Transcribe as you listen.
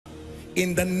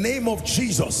in the name of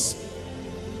Jesus,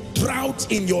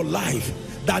 drought in your life,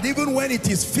 that even when it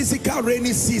is physical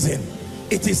rainy season,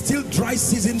 it is still dry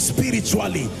season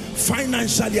spiritually,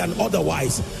 financially and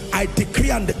otherwise. I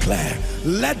decree and declare,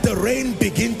 let the rain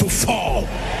begin to fall.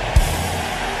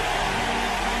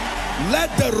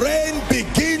 Let the rain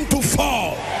begin to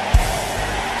fall.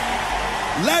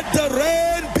 Let the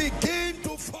rain begin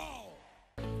to fall.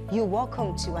 You're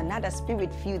welcome to another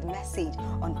spirit-filled message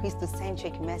on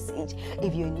Christocentric Message.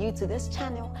 If you're new to this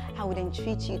channel, I would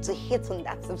entreat you to hit on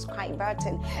that subscribe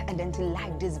button and then to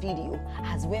like this video.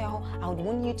 As well, I would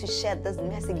want you to share this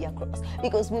message across,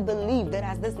 because we believe that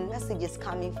as this message is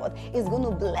coming forth, it's going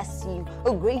to bless you.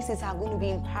 Graces are going to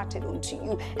be imparted unto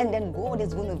you, and then God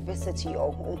is going to visit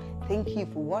your home. Thank you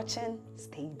for watching.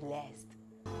 Stay blessed.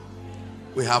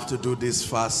 We have to do this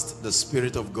fast. The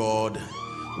Spirit of God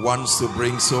wants to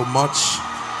bring so much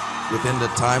within the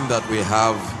time that we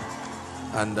have,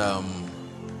 and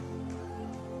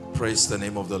praise the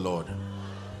name of the Lord.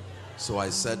 So I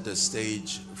set the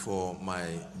stage for my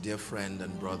dear friend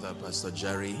and brother Pastor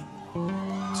Jerry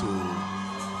to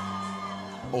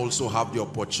also have the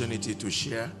opportunity to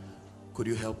share. Could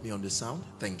you help me on the sound?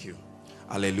 Thank you.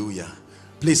 Hallelujah.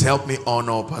 Please help me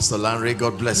honor Pastor Lanre.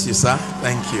 God bless you, sir.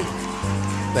 Thank you.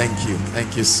 Thank you.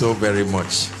 Thank you so very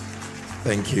much.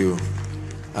 Thank you.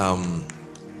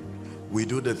 We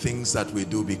do the things that we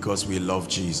do because we love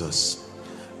Jesus,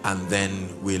 and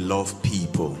then we love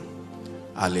people.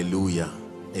 Hallelujah.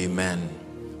 Amen.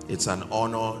 It's an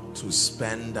honor to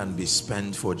spend and be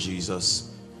spent for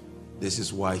Jesus. This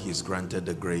is why he's granted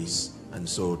the grace, and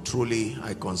so truly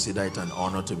I consider it an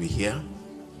honor to be here.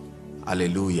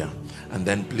 Hallelujah. And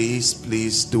then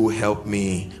please do help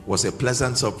me. It was a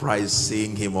pleasant surprise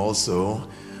seeing him also.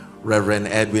 Reverend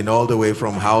Edwin, all the way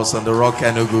from House on the Rock,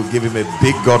 Enugu. Give him a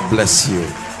big God bless you.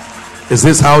 Is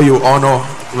this how you honor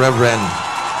Reverend?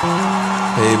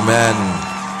 Amen.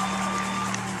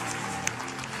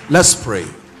 Let's pray.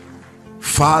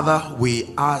 Father,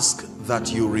 we ask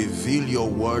that you reveal your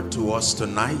word to us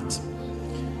tonight.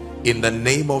 In the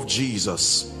name of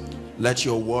Jesus, let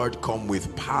your word come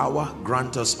with power.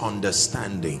 Grant us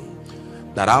understanding,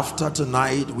 that after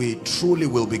tonight we truly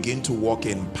will begin to walk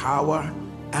in power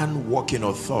and walk in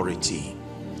authority.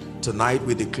 Tonight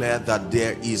we declare that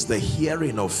there is the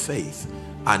hearing of faith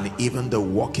and even the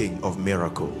working of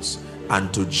miracles,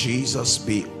 and to Jesus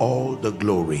be all the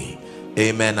glory.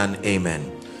 Amen and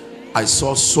amen. I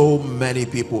saw so many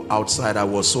people outside. I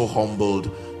was so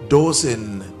humbled. Those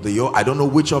in the, I don't know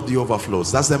which of the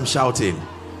overflows, that's them shouting.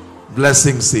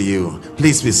 Blessings to you.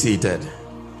 Please be seated.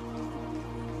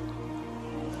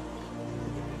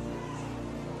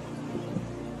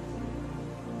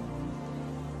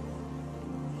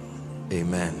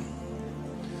 Amen.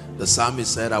 The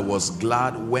psalmist said, I was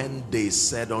glad when they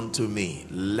said unto me,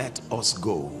 let us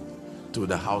go to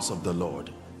the house of the Lord.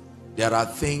 There are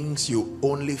things you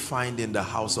only find in the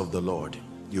house of the Lord.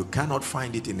 You cannot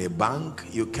find it in a bank.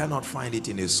 You cannot find it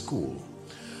in a school.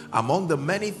 Among the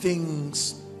many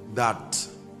things that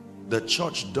the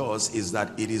church does is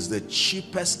that it is the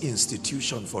cheapest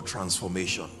institution for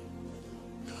transformation.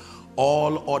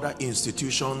 All other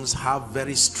institutions have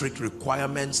very strict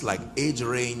requirements like age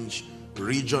range,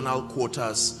 regional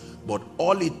quotas, but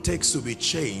all it takes to be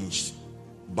changed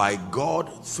by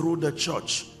God through the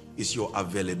church is your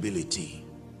availability.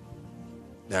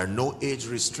 There are no age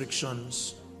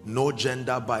restrictions, no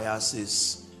gender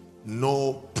biases,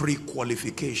 no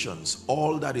pre-qualifications.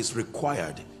 All that is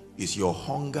required is your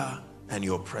hunger and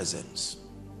your presence.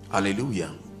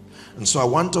 Hallelujah. And so I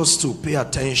want us to pay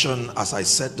attention as I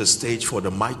set the stage for the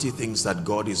mighty things that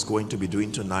God is going to be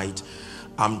doing tonight.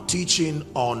 I'm teaching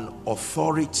on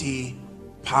authority,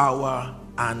 power,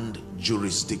 and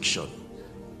jurisdiction.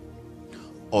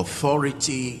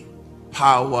 Authority,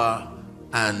 power,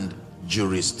 and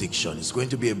jurisdiction. It's going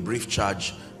to be a brief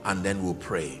charge and then we'll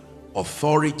pray.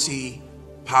 Authority,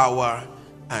 power,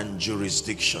 and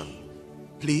jurisdiction.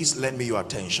 Please lend me your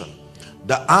attention.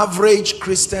 The average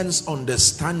Christian's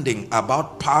understanding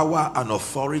about power and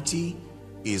authority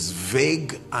is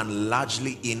vague and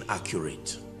largely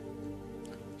inaccurate.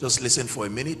 Just listen for a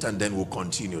minute and then we'll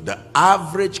continue. The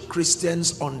average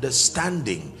Christian's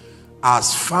understanding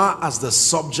as far as the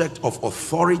subject of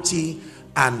authority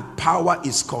and power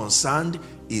is concerned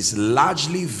is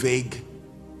largely vague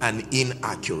and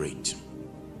inaccurate.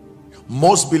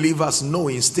 Most believers know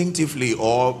instinctively,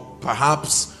 or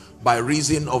perhaps by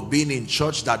reason of being in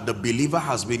church, that the believer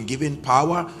has been given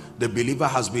power, the believer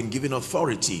has been given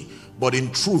authority. But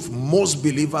in truth, most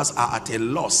believers are at a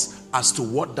loss as to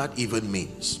what that even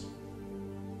means.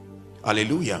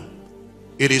 Hallelujah.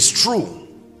 It is true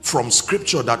from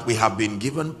scripture that we have been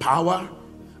given power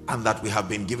and that we have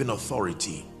been given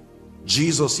authority.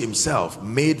 Jesus himself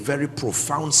made very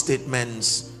profound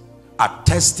statements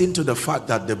attesting to the fact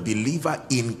that the believer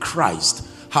in Christ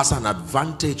has an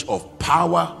advantage of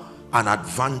power, an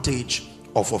advantage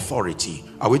of authority.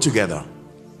 Are we together?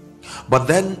 But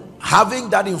then having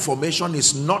that information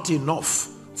is not enough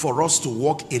for us to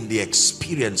walk in the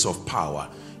experience of power.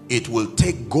 It will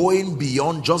take going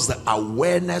beyond just the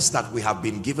awareness that we have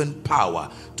been given power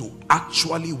to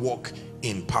actually walk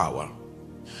in power.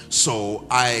 So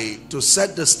to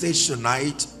set the stage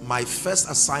tonight, my first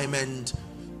assignment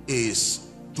is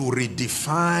to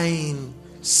redefine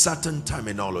certain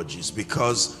terminologies,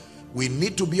 because we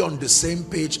need to be on the same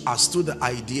page as to the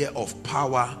idea of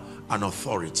power and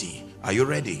authority. Are you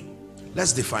ready?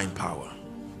 Let's define power.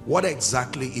 What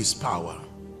exactly is power?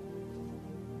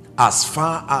 As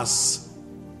far as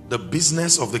the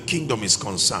business of the kingdom is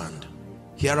concerned,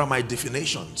 here are my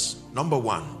definitions. Number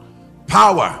one,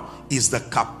 power is the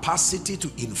capacity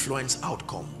to influence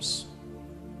outcomes.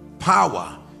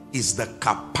 Power is the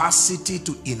capacity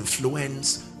to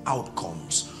influence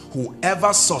outcomes.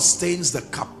 Whoever sustains the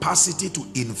capacity to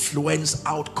influence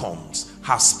outcomes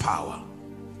has power.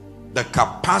 The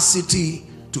capacity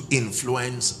to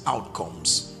influence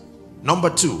outcomes. Number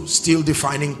two, still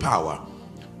defining power,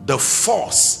 the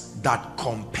force that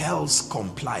compels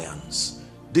compliance.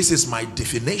 This is my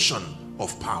definition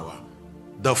of power.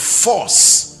 The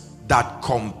force that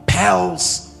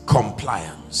compels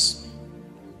compliance.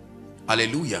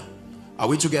 Hallelujah. Are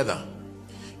we together?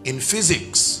 In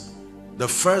physics, the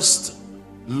first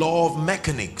law of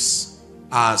mechanics,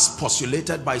 as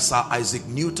postulated by Sir Isaac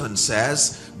Newton,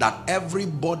 says that every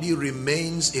body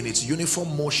remains in its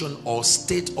uniform motion or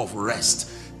state of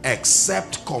rest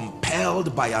except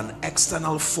compelled by an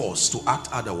external force to act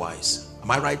otherwise.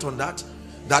 Am I right on that?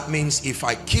 That means if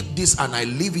I keep this and I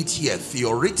leave it here,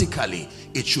 theoretically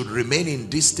it should remain in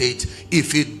this state.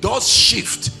 If it does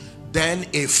shift, then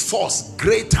a force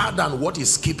greater than what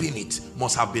is keeping it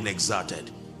must have been exerted.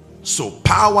 So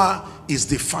power is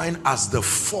defined as the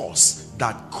force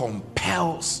that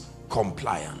compels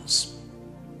compliance.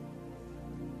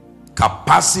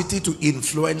 Capacity to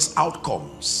influence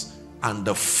outcomes and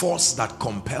the force that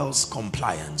compels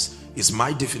compliance is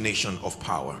my definition of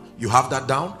power. You have that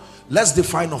down? Let's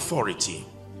define authority.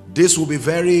 This will be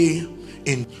very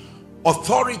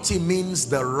authority means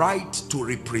the right to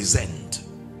represent.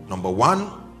 Number one,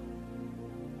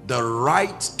 the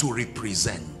right to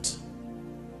represent.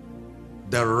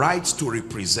 The right to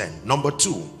represent. Number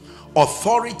two,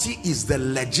 authority is the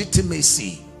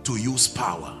legitimacy to use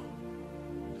power.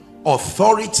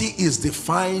 Authority is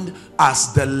defined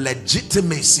as the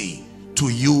legitimacy to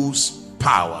use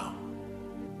power.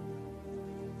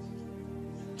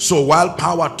 So while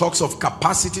power talks of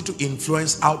capacity to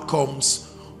influence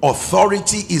outcomes,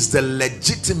 authority is the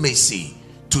legitimacy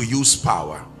to use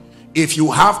power. If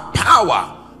you have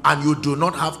power and you do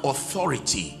not have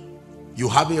authority, you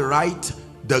have a right,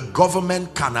 the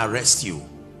government can arrest you.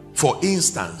 For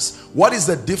instance, what is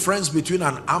the difference between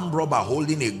an armed robber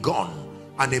holding a gun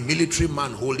and a military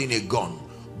man holding a gun?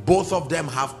 Both of them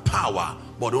have power,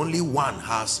 but only one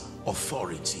has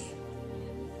authority.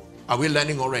 Are we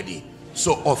learning already?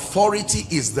 So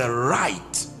authority is the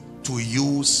right to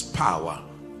use power.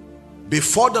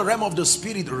 Before the realm of the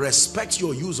spirit respects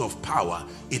your use of power,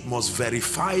 it must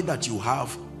verify that you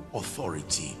have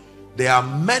authority. There are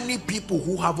many people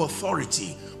who have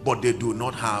authority, but they do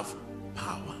not have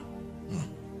power.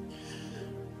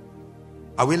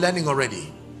 Are we learning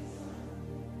already?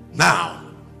 Now,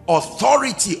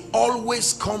 authority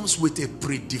always comes with a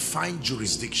predefined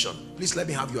jurisdiction. Please let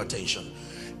me have your attention.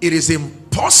 It is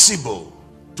impossible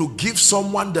to give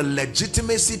someone the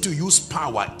legitimacy to use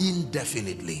power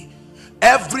indefinitely.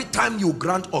 Every time you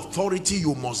grant authority,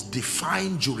 you must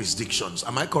define jurisdictions.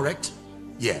 Am I correct?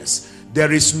 Yes.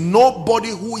 There is nobody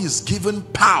who is given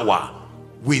power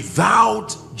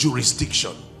without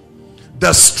jurisdiction.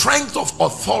 The strength of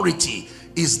authority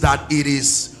is that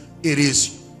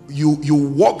you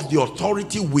walk the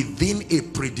authority within a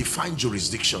predefined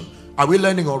jurisdiction. Are we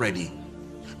learning already?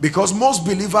 Because most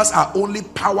believers are only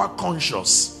power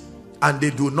conscious and they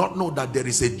do not know that there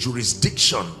is a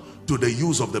jurisdiction to the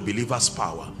use of the believer's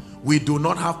power. We do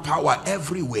not have power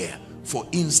everywhere. For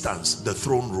instance, the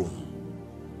throne room.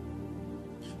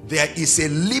 There is a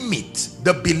limit.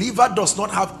 The believer does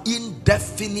not have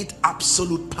indefinite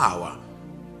absolute power.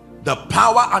 The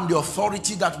power and the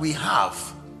authority that we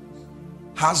have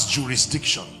has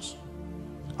jurisdictions.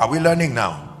 Are we learning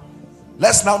now?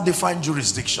 Let's now define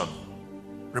jurisdiction.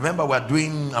 Remember,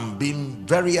 I'm being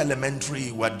very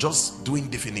elementary. We're just doing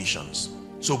definitions.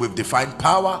 So we've defined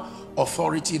power,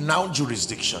 authority, now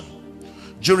jurisdiction.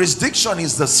 Jurisdiction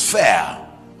is the sphere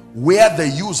where the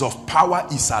use of power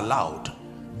is allowed,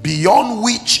 beyond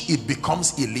which it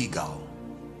becomes illegal.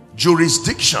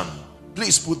 Jurisdiction,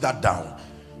 please put that down,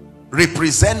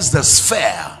 represents the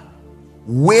sphere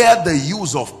where the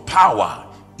use of power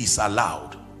is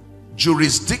allowed.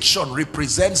 Jurisdiction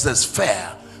represents the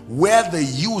sphere where the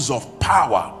use of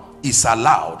power is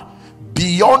allowed,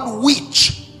 beyond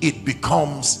which it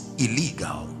becomes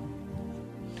illegal.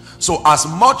 So as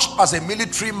much as a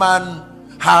military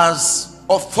man has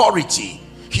authority,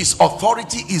 his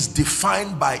authority is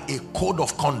defined by a code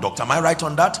of conduct. Am I right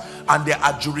on that? And there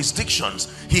are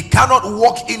jurisdictions. He cannot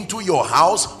walk into your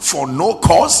house for no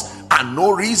cause and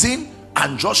no reason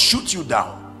and just shoot you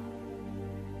down.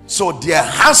 So there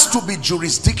has to be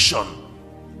jurisdiction.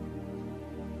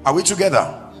 Are we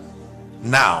together?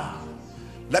 Now,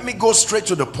 let me go straight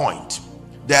to the point.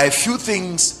 There are a few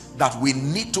things that we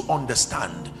need to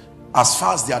understand as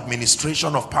far as the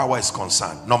administration of power is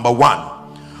concerned. Number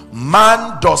one,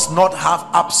 man does not have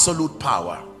absolute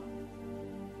power.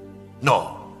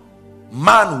 No,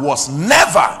 man was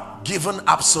never given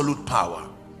absolute power.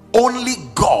 Only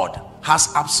God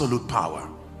has absolute power.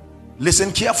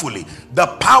 Listen carefully. The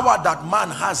power that man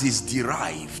has is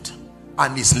derived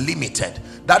and is limited.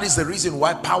 That is the reason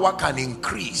why power can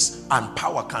increase and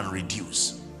power can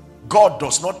reduce. God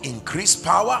does not increase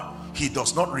power, he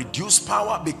does not reduce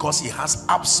power, because he has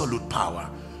absolute power.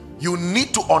 You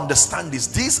need to understand this.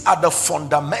 These are the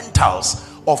fundamentals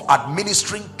of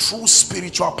administering true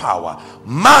spiritual power.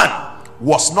 Man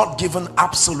was not given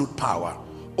absolute power.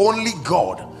 Only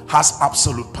God has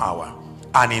absolute power,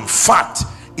 and in fact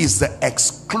is the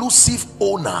exclusive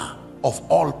owner of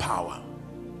all power.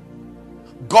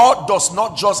 God does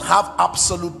not just have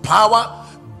absolute power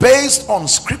based on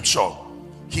scripture.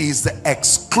 He is the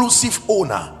exclusive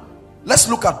owner. Let's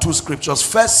look at two scriptures.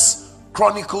 First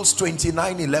Chronicles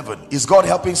 29:11. Is God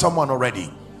helping someone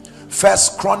already?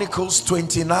 First Chronicles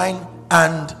 29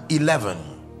 and 11.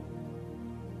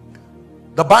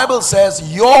 The Bible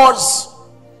says, yours,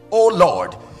 O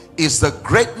Lord, is the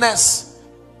greatness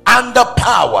and the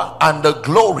power and the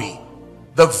glory,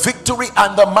 the victory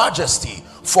and the majesty,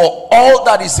 for all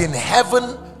that is in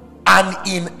heaven and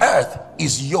in earth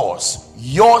is yours.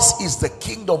 Yours is the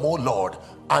kingdom, O Lord,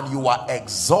 and you are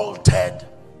exalted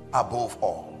above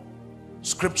all.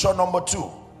 Scripture number 2,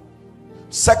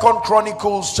 Second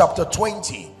Chronicles chapter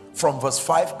 20 from verse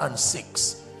 5 and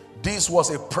 6. This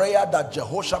was a prayer that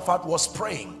Jehoshaphat was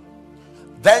praying.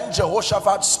 Then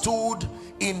Jehoshaphat stood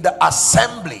in the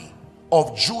assembly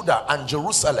of Judah and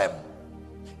Jerusalem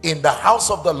in the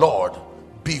house of the Lord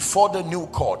before the new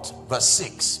court. Verse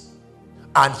 6.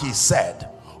 And he said,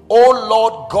 O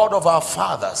Lord God of our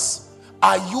fathers,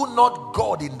 are you not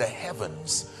God in the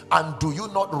heavens? And do you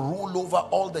not rule over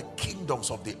all the kingdoms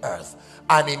of the earth?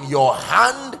 And in your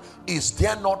hand is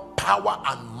there not power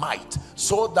and might,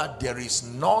 so that there is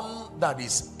none that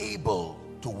is able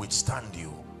to withstand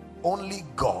you? Only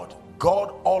God, God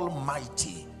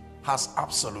Almighty, has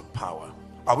absolute power.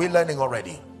 Are we learning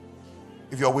already?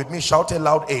 If you're with me, shout a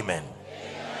loud amen.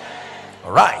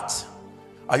 All right.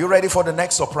 Are you ready for the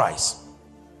next surprise?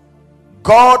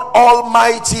 God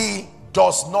Almighty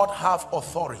does not have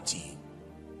authority.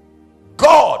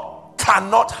 God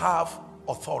cannot have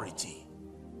authority.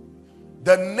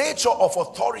 The nature of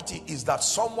authority is that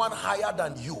someone higher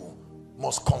than you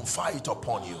must confer it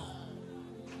upon you.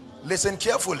 Listen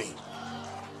carefully.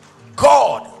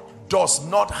 God does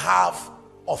not have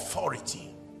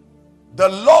authority. The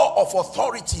law of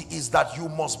authority is that you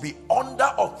must be under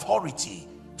authority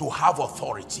to have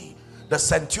authority. The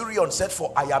centurion said,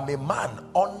 for I am a man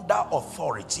under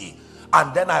authority,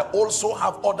 and then I also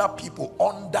have other people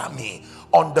under me.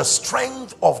 On the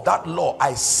strength of that law,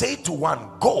 I say to one,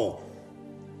 go,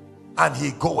 and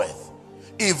he goeth.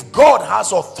 If God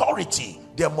has authority,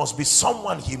 there must be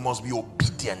someone he must be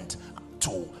obedient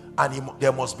to, and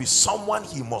there must be someone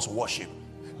he must worship.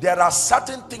 There are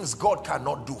certain things God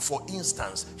cannot do. For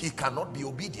instance, he cannot be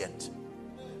obedient.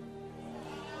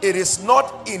 It is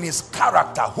not in his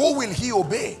character. Who will he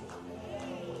obey?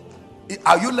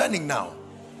 Are you learning now?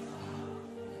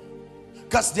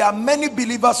 Because there are many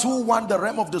believers who want the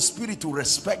realm of the spirit to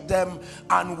respect them,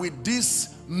 and with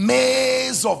this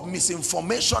maze of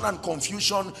misinformation and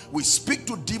confusion, we speak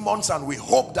to demons and we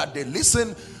hope that they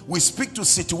listen. We speak to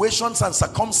situations and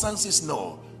circumstances.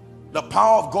 No, the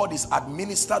power of God is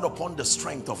administered upon the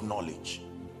strength of knowledge.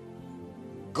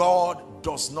 God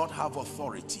does not have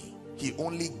authority. He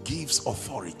only gives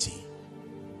authority.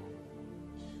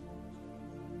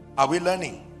 Are we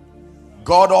learning?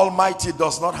 God Almighty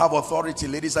does not have authority,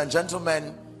 ladies and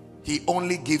gentlemen. He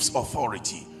only gives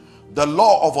authority. The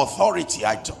law of authority,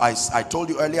 I told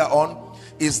you earlier on,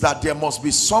 is that there must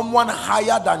be someone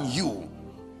higher than you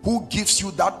who gives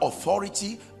you that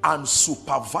authority and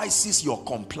supervises your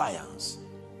compliance.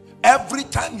 Every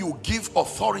time you give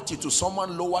authority to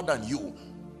someone lower than you,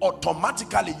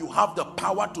 automatically you have the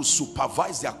power to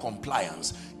supervise their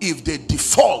compliance. If they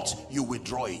default, you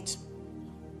withdraw it.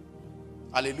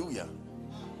 Hallelujah.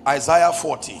 Isaiah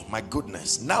 40, my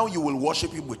goodness. Now you will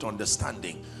worship him with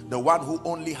understanding. The one who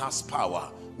only has power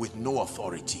with no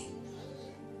authority.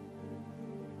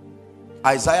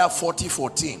 Isaiah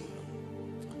 40:14.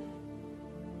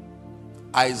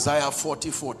 Isaiah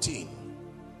 40:14.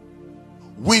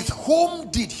 With whom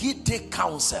did he take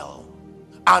counsel,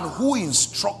 and who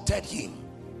instructed him?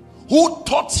 Who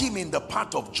taught him in the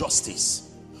path of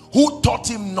justice? Who taught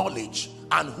him knowledge,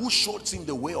 and who showed him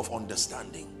the way of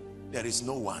understanding? There is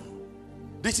no one.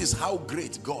 This is how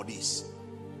great God is,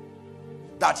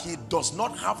 that he does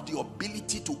not have the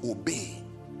ability to obey,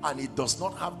 and he does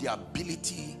not have the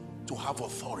ability to have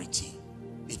authority.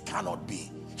 It cannot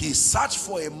be. He searched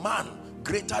for a man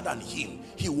greater than him.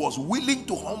 He was willing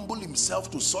to humble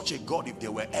himself to such a God, if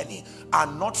there were any,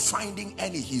 and not finding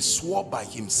any, he swore by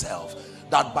himself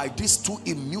that by these two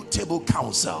immutable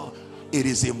counsel, it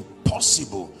is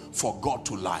impossible for God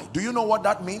to lie. Do you know what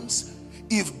that means?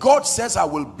 If God says, I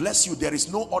will bless you, there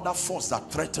is no other force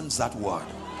that threatens that word.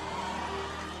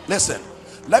 Listen,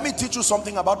 let me teach you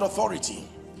something about authority.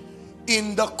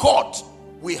 In the court,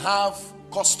 we have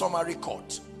customary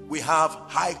court, we have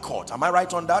high court. Am I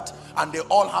right on that? And they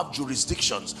all have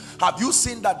jurisdictions. Have you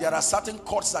seen that there are certain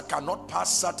courts that cannot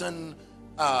pass certain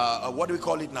what do we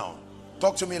call it now?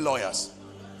 Talk to me, lawyers.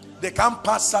 They can't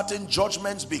pass certain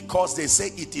judgments because they say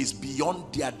it is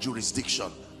beyond their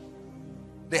jurisdiction.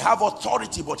 They have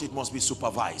authority, but it must be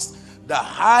supervised. The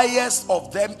highest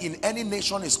of them in any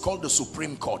nation is called the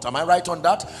Supreme Court. Am I right on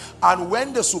that? And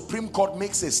when the Supreme Court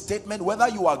makes a statement, whether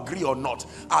you agree or not,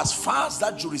 as far as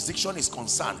that jurisdiction is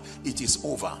concerned, it is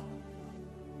over.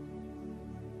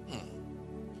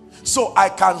 So I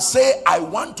can say, I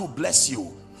want to bless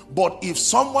you, but if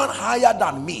someone higher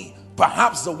than me,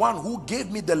 perhaps the one who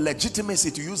gave me the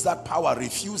legitimacy to use that power,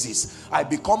 refuses, I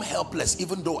become helpless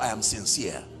even though I am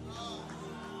sincere.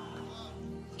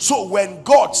 So when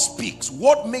God speaks,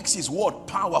 what makes his word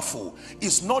powerful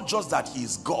is not just that he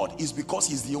is God, it's because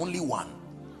he's the only one.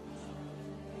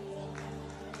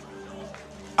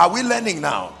 Are we learning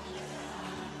now?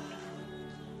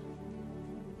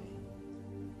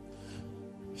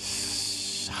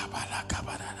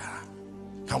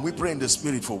 Can we pray in the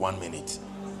spirit for 1 minute?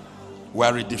 We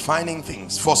are redefining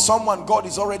things. For someone, God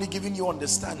is already giving you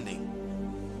understanding.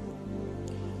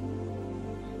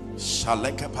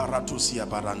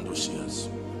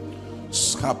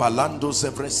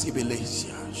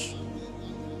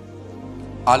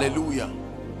 Hallelujah.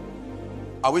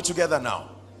 Are we together now?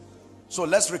 So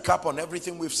let's recap on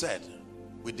everything we've said.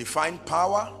 We define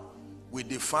power, we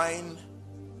define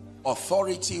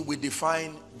authority, we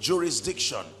define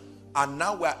jurisdiction, and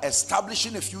now we're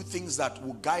establishing a few things that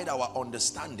will guide our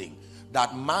understanding.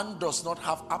 That man does not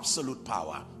have absolute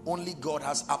power. Only God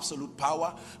has absolute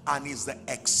power and is the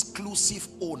exclusive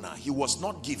owner. He was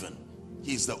not given.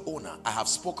 He is the owner. I have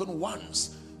spoken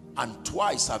once and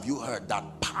twice have you heard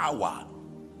that power.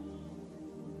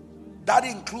 That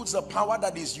includes the power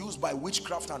that is used by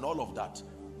witchcraft and all of that.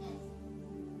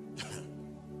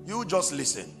 You just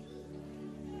listen.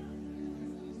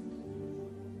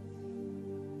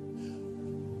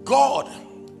 God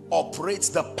operates,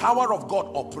 the power of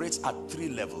God operates at 3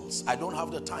 levels. I don't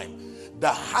have the time. The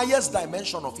highest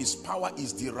dimension of his power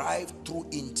is derived through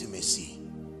intimacy.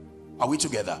 Are we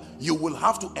together? You will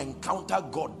have to encounter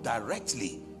God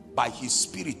directly by his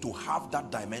spirit to have that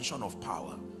dimension of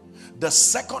power. The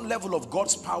second level of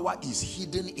God's power is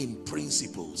hidden in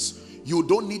principles. You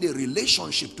don't need a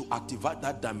relationship to activate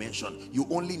that dimension. You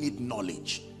only need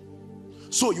knowledge.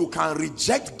 So you can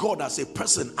reject God as a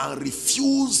person and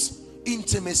refuse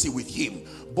intimacy with him,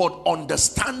 but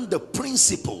understand the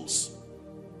principles.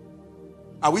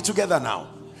 Are we together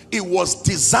now? It was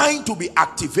designed to be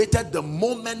activated the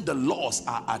moment the laws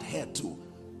are adhered to,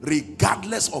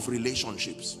 regardless of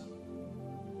relationships.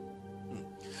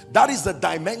 That is the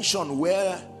dimension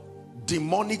where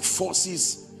demonic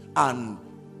forces, and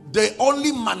they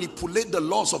only manipulate the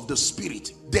laws of the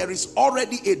spirit. There is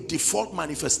already a default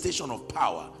manifestation of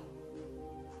power.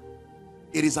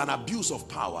 It is an abuse of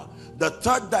power. The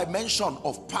third dimension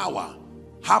of power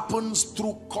happens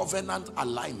through covenant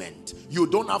alignment. You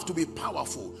don't have to be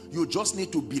powerful. You just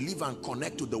need to believe and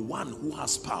connect to the one who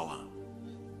has power.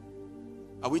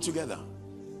 Are we together?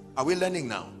 Are we learning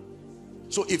now?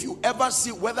 So if you ever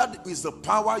see, whether it's the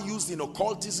power used in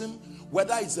occultism,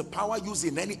 whether it's the power used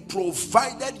in any,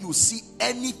 provided you see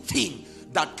anything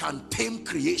that can tame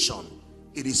creation,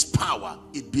 it is power.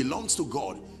 It belongs to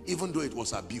God, even though it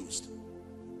was abused.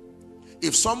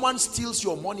 If someone steals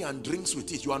your money and drinks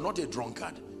with it, you are not a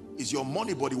drunkard. It's your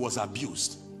money, but it was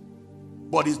abused.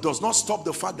 But it does not stop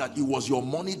the fact that it was your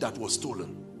money that was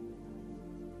stolen.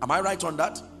 Am I right on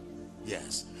that?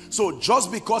 Yes. So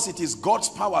just because it is God's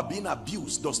power being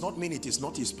abused does not mean it is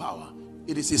not his power.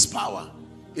 It is his power.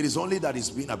 It is only that it's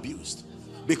being abused.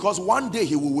 Because one day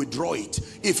he will withdraw it.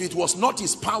 If it was not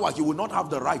his power, he would not have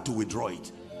the right to withdraw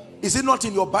it. Is it not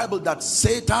in your Bible that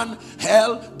Satan,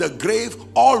 hell, the grave,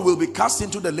 all will be cast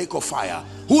into the lake of fire?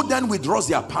 Who then withdraws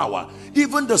their power?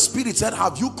 Even the Spirit said,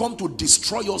 have you come to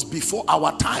destroy us before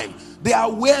our time? They are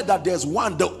aware that there's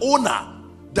one, the owner.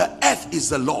 The earth is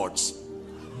the Lord's.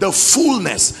 The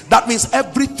fullness, that means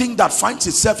everything that finds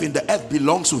itself in the earth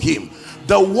belongs to him.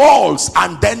 The walls,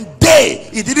 and then they,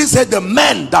 it didn't say the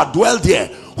men that dwell there.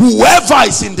 Whoever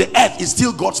is in the earth is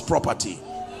still God's property.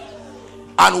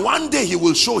 And one day he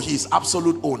will show he is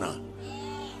absolute owner.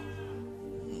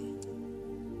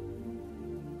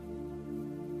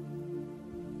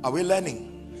 Are we learning?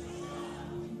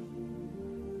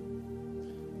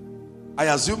 I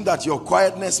assume that your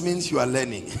quietness means you are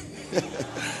learning.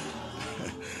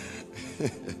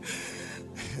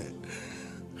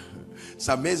 It's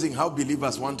amazing how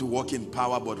believers want to walk in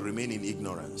power but remain in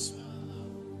ignorance.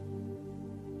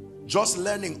 Just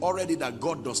learning already that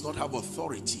God does not have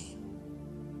authority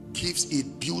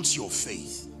builds your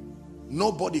faith.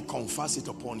 Nobody confers it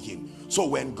upon him. So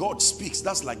when God speaks,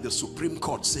 that's like the Supreme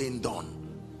Court saying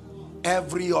done.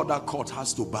 Every other court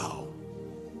has to bow.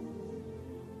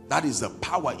 That is the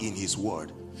power in his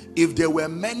word. If there were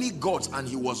many gods and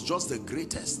he was just the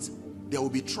greatest, there will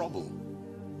be trouble.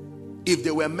 If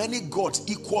there were many gods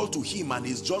equal to him and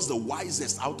he's just the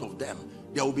wisest out of them,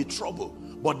 there will be trouble.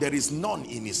 But there is none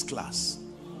in his class.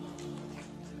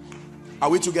 Are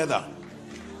we together?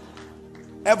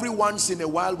 Every once in a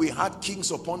while we had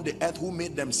kings upon the earth who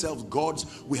made themselves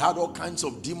gods. We had all kinds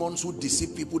of demons who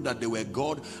deceived people that they were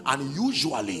God. And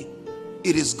usually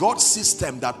it is God's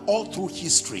system that all through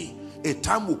history, a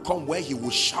time will come where he will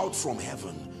shout from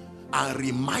heaven and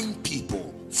remind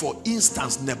people. For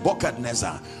instance,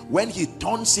 Nebuchadnezzar, when he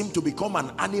turns him to become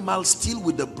an animal still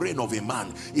with the brain of a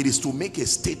man, it is to make a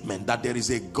statement that there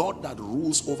is a God that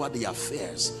rules over the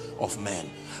affairs of men.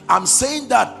 I'm saying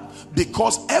that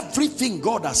because everything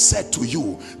God has said to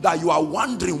you that you are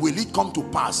wondering, will it come to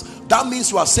pass? That means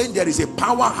you are saying there is a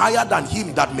power higher than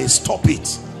him that may stop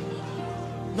it.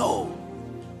 No.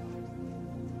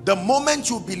 The moment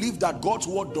you believe that God's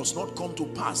word does not come to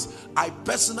pass, I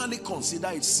personally consider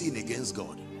it sin against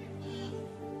God.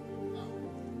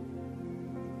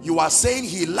 You are saying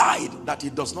he lied, that he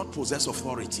does not possess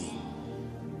authority.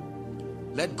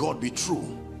 Let God be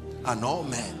true and all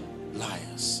men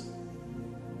liars.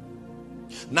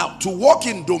 Now, to walk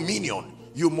in dominion,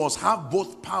 you must have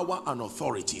both power and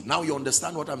authority. Now you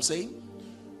understand what I'm saying?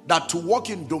 That to walk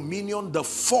in dominion, the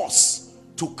force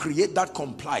to create that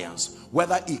compliance,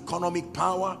 whether economic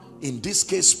power, in this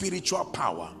case spiritual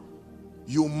power,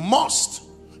 you must.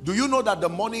 Do you know that the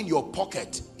money in your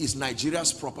pocket is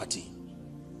Nigeria's property?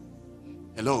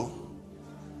 Hello?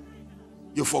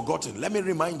 You've forgotten. Let me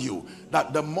remind you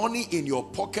that the money in your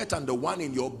pocket and the one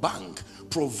in your bank,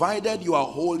 provided you are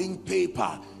holding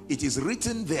paper, it is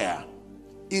written there.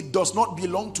 It does not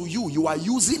belong to you. You are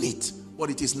using it, but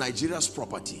it is Nigeria's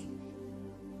property.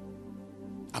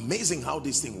 Amazing how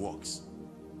this thing works.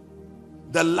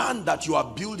 The land that you are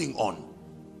building on,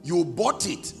 you bought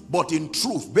it, but in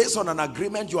truth, based on an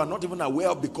agreement you are not even aware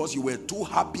of because you were too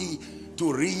happy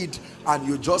to read and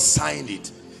you just signed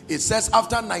it. It says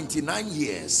after 99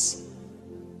 years,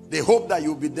 they hope that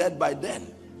you'll be dead by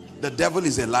then. The devil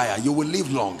is a liar. You will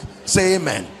live long. Say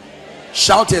amen.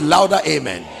 Shout a louder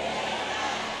amen.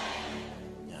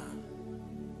 Yeah.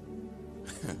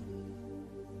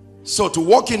 So to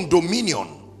walk in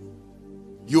dominion,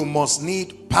 you must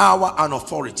need power and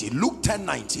authority. Luke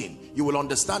 10:19. You will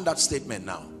understand that statement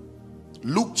now.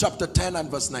 Luke chapter 10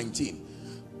 and verse 19.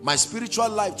 My spiritual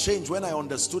life changed when I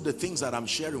understood the things that I'm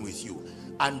sharing with you.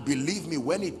 And believe me,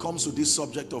 when it comes to this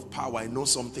subject of power, I know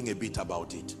something a bit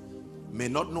about it. May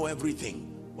not know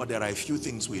everything, but there are a few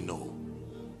things we know.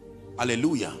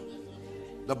 Hallelujah.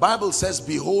 The Bible says,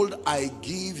 behold, I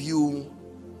give you.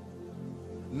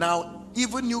 Now,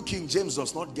 even New King James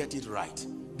does not get it right.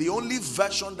 The only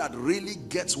version that really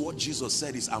gets what Jesus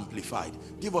said is Amplified.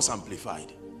 Give us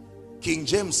Amplified. King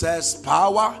James says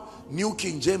power. New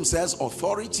King James says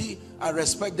authority. I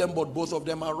respect them, but both of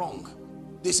them are wrong.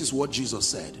 This is what Jesus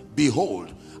said.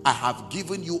 Behold, I have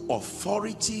given you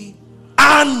authority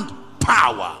and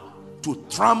power to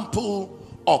trample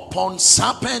upon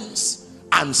serpents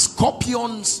and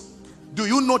scorpions. Do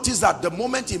you notice that the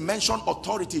moment he mentioned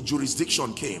authority,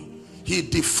 jurisdiction came? He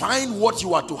defined what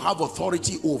you are to have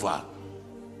authority over.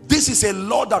 This is a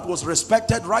law that was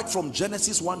respected right from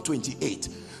Genesis 1:28.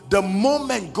 The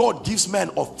moment God gives men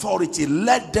authority,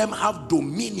 let them have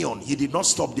dominion. He did not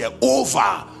stop there.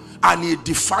 Over. And he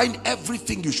defined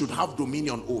everything you should have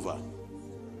dominion over.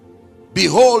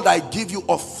 Behold, I give you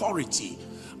authority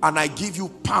and I give you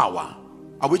power.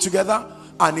 Are we together?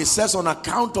 And he says, on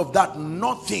account of that,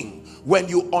 nothing, when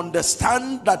you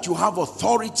understand that you have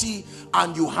authority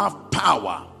and you have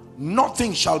power,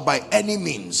 nothing shall by any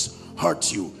means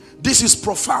hurt you. This is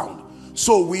profound.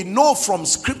 So we know from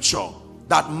scripture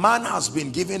that man has been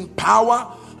given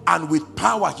power, and with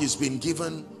power he's been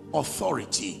given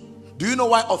authority. Do you know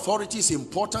why authority is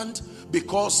important?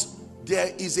 Because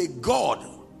there is a God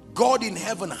in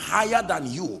heaven higher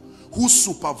than you, who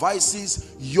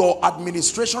supervises your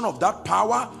administration of that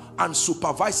power and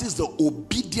supervises the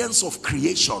obedience of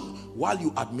creation while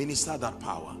you administer that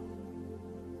power.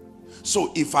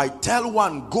 So if I tell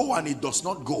one go and it does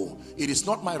not go, it is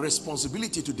not my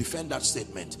responsibility to defend that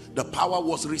statement. The power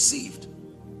was received.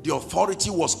 The authority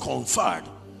was conferred.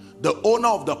 The owner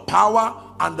of the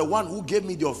power and the one who gave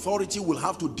me the authority will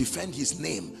have to defend his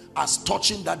name as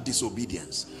touching that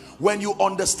disobedience. When you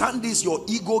understand this, your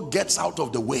ego gets out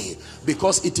of the way,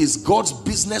 because it is God's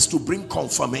business to bring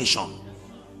confirmation.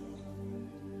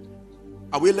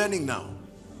 Are we learning now?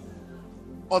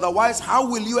 Otherwise, how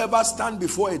will you ever stand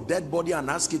before a dead body and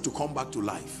ask it to come back to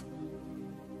life?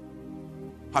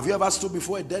 Have you ever stood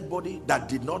before a dead body that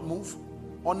did not move?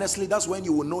 Honestly, that's when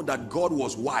you will know that God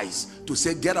was wise to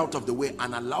say, get out of the way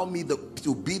and allow me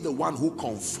to be the one who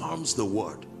confirms the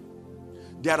word.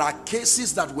 There are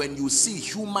cases that when you see,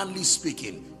 humanly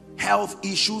speaking, health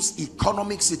issues,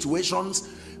 economic situations,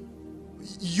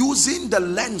 using the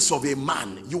lens of a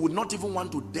man, you would not even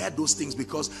want to dare those things,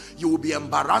 because you will be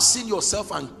embarrassing yourself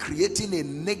and creating a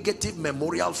negative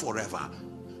memorial forever.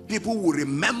 People will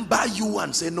remember you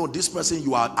and say, no, this person,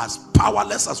 you are as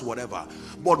powerless as whatever.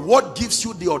 But what gives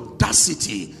you the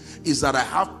audacity is that I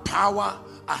have power,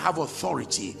 I have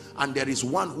authority, and there is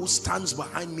one who stands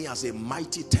behind me as a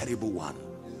mighty, terrible one.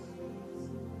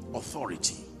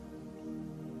 Authority.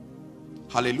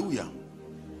 Hallelujah.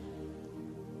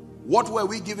 What were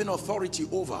we given authority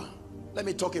over? Let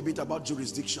me talk a bit about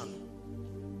jurisdiction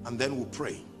and then we'll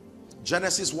pray.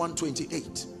 Genesis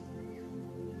 1:28.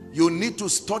 You need to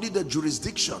study the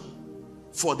jurisdiction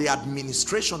for the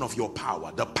administration of your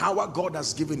power, the power God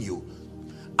has given you.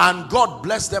 And God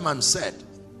blessed them and said,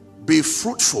 be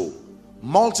fruitful,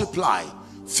 multiply,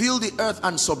 fill the earth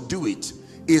and subdue it.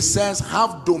 It says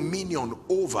have dominion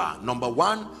over, number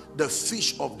one, the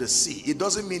fish of the sea. It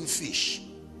doesn't mean fish.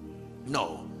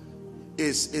 No.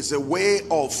 It's a way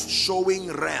of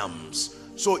showing realms.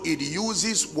 So it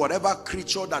uses whatever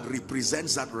creature that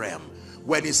represents that realm.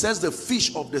 When it says the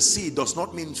fish of the sea, it does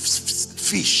not mean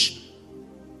fish.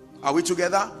 Are we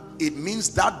together? It means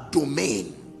that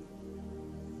domain.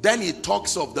 Then he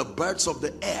talks of the birds of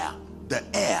the air. The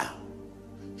air.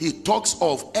 He talks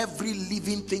of every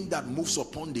living thing that moves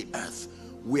upon the earth.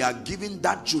 We are given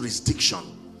that jurisdiction.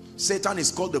 Satan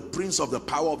is called the prince of the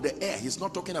power of the air. He's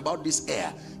not talking about this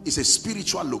air. It's a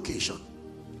spiritual location.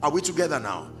 Are we together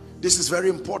now? This is very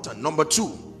important. Number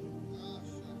two,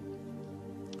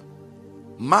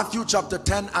 Matthew chapter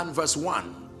 10 and verse 1.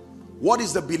 What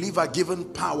is the believer given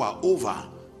power over,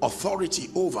 authority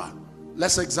over?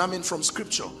 Let's examine from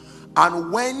scripture.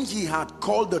 And when he had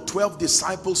called the 12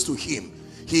 disciples to him,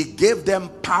 he gave them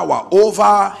power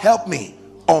over, help me,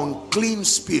 unclean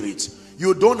spirits.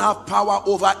 You don't have power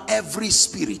over every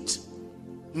spirit.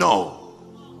 No.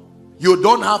 You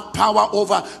don't have power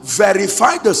over.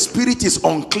 Verify the spirit is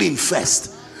unclean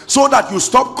first, so that you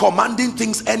stop commanding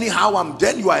things anyhow and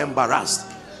then you are embarrassed.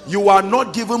 You are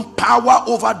not given power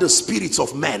over the spirits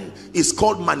of men. It's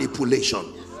called manipulation.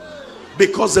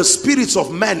 Because the spirits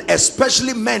of men,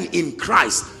 especially men in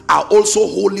Christ, are also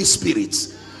Holy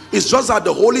Spirits. It's just that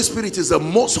the Holy Spirit is the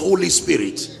most Holy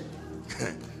Spirit.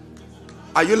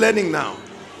 Are you learning now?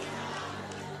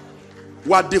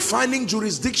 We are defining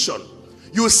jurisdiction.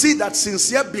 You see that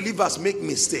sincere believers make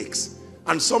mistakes,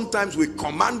 and sometimes we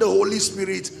command the Holy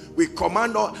Spirit, we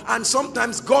command, and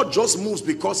sometimes God just moves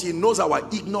because he knows our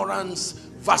ignorance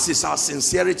versus our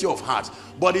sincerity of heart.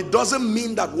 But it doesn't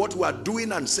mean that what we are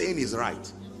doing and saying is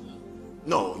right.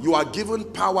 No, you are given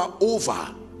power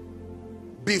over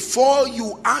Before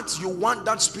you act, you want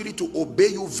that spirit to obey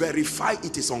you, verify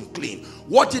it is unclean.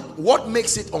 What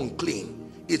makes it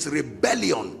unclean? It's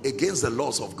rebellion against the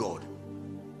laws of God.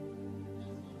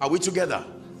 Are we together?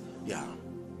 Yeah.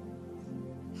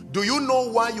 Do you know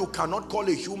why you cannot call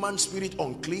a human spirit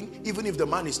unclean even if the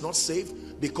man is not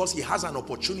saved? Because he has an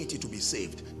opportunity to be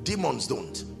saved. Demons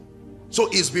don't. So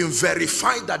it's been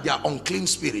verified that they are unclean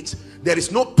spirits. There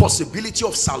is no possibility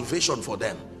of salvation for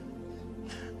them.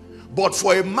 But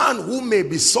for a man who may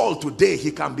be Saul today,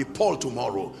 he can be Paul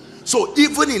tomorrow. So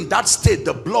even in that state,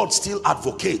 the blood still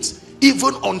advocates,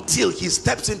 even until he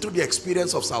steps into the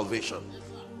experience of salvation.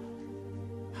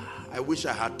 I wish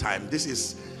I had time. This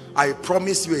is, I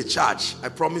promise you a charge. I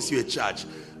promise you a charge.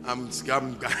 I'm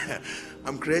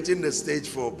creating the stage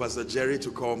for Pastor Jerry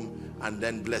to come and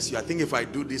then bless you. I think if I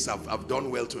do this, I've done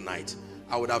well tonight.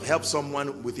 I would have helped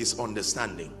someone with his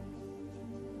understanding.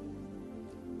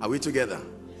 Are we together?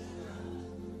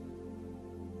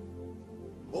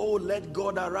 Oh, let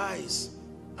God arise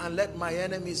and let my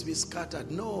enemies be scattered.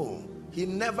 No, he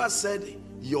never said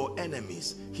your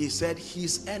enemies. He said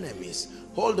his enemies.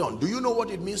 Hold on. Do you know what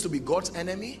it means to be God's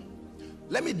enemy?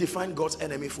 Let me define God's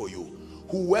enemy for you.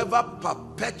 Whoever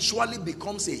perpetually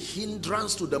becomes a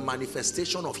hindrance to the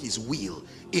manifestation of his will,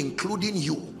 including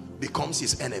you, becomes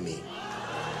his enemy.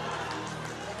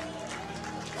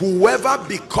 Whoever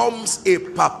becomes a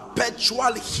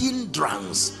perpetual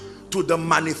hindrance to the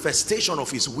manifestation of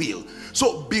his will.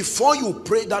 So before you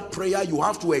pray that prayer, you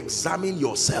have to examine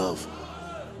yourself,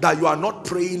 that you are not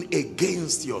praying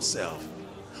against yourself.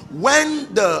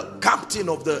 When the captain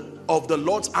of the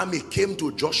Lord's army came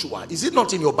to Joshua, is it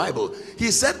not in your Bible? He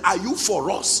said, are you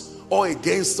for us or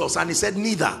against us? And he said,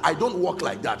 neither. I don't work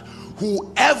like that.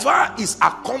 Whoever is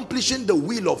accomplishing the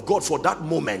will of God for that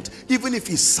moment, even if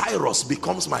it's Cyrus,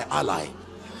 becomes my ally.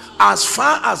 As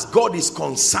far as God is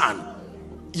concerned,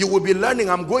 you will be learning.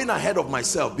 I'm going ahead of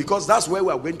myself because that's where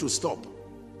we are going to stop.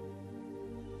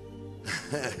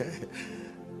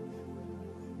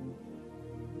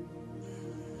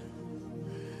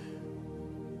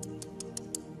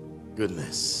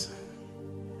 Goodness.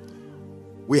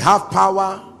 We have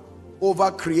power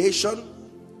over creation.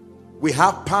 We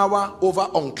have power over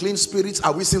unclean spirits.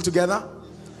 Are we still together?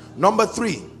 Number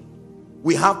 3,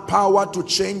 we have power to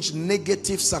change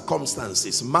negative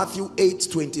circumstances. Matthew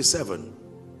 8:27.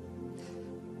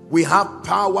 We have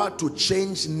power to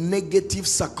change negative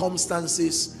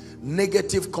circumstances,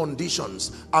 negative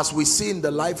conditions, as we see in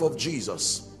the life of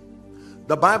Jesus.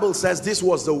 The Bible says this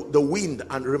was the wind,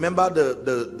 and remember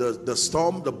the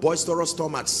storm, the boisterous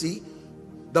storm at sea.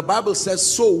 The Bible says,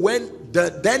 so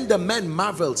then the men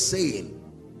marveled, saying,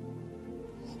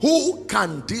 who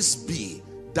can this be,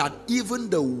 that even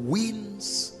the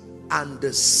winds and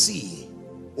the sea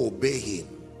obey him?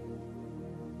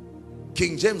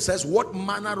 King James says, what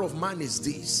manner of man is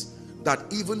this, that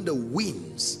even the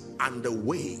winds and the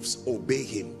waves obey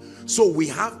him? So we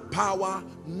have power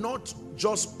not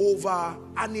just over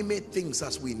animate things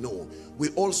as we know. We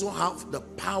also have the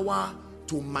power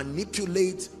to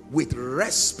manipulate with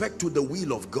respect to the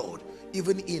will of God,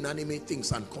 even inanimate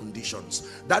things and conditions.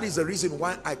 That is the reason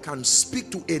why I can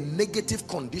speak to a negative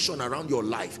condition around your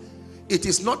life. It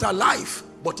is not alive,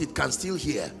 but it can still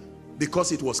hear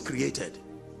because it was created.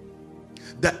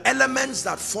 The elements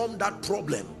that form that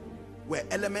problem were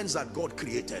elements that God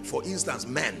created. For instance,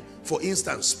 men. For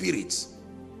instance, spirits.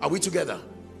 Are we together?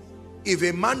 If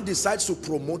a man decides to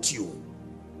promote you,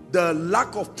 the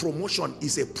lack of promotion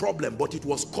is a problem, but it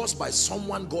was caused by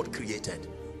someone God created.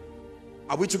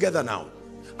 Are we together now?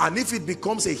 And if it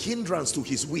becomes a hindrance to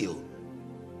his will,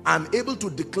 I'm able to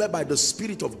declare by the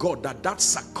Spirit of God that that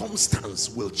circumstance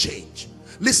will change.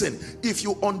 Listen, if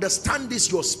you understand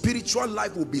this, your spiritual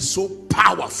life will be so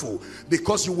powerful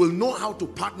because you will know how to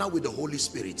partner with the Holy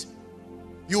Spirit.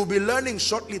 You will be learning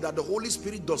shortly that the Holy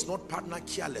Spirit does not partner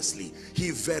carelessly.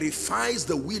 He verifies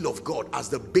the will of God as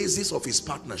the basis of his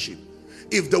partnership.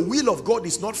 If the will of God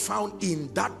is not found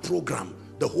in that program,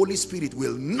 the Holy Spirit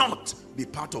will not be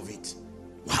part of it.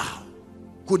 Wow.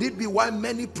 Could it be why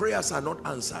many prayers are not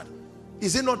answered?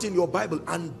 Is it not in your Bible?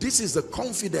 And this is the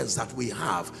confidence that we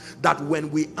have, that when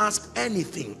we ask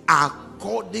anything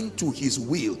according to his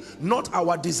will, not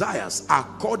our desires,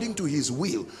 according to his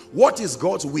will. What is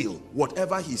God's will?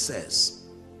 Whatever he says.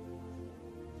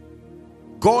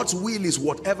 God's will is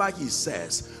whatever he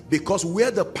says, because where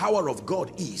the power of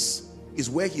God is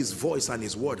where his voice and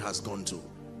his word has gone to.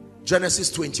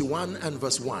 Genesis 21 and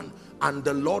verse 1. And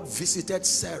the Lord visited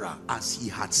Sarah as he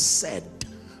had said,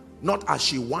 not as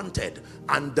she wanted.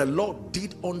 And the Lord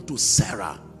did unto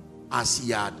Sarah as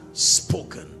he had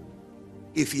spoken.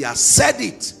 If he has said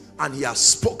it and he has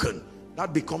spoken,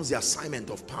 That becomes the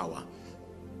assignment of power.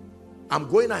 I'm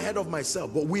going ahead of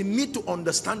myself, but we need to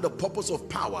understand the purpose of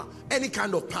power, any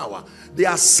kind of power. The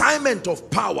assignment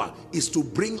of power is to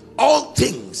bring all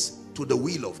things to the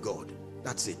will of God.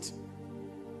 That's it.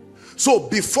 So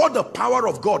before the power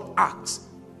of God acts,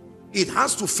 it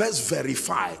has to first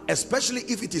verify, especially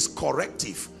if it is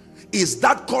corrective. Is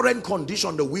that current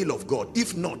condition the will of God?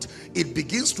 If not, it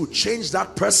begins to change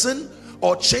that person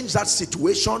or change that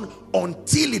situation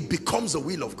until it becomes the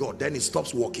will of God. Then it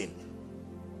stops working.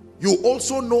 You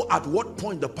also know at what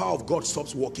point the power of God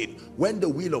stops working: when the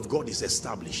will of God is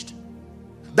established.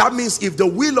 That means if the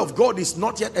will of God is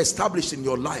not yet established in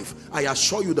your life, I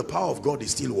assure you the power of God is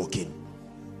still working.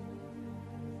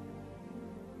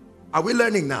 Are we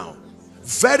learning now?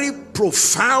 Very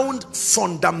profound,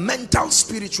 fundamental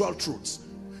spiritual truths.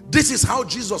 This is how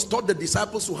Jesus taught the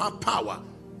disciples to have power.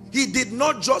 He did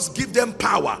not just give them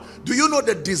power. Do you know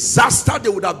the disaster they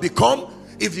would have become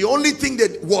if the only thing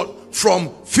they were, from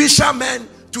fishermen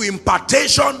to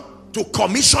impartation to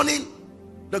commissioning,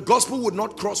 the gospel would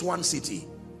not cross one city?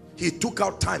 He took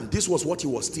out time. This was what he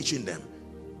was teaching them.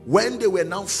 When they were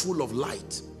now full of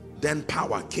light, then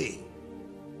power came.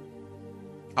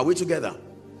 Are we together?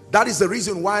 That is the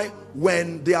reason why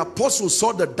when the apostles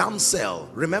saw the damsel,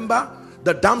 remember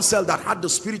the damsel that had the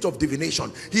spirit of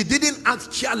divination, he didn't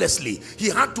act carelessly. He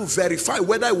had to verify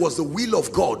whether it was the will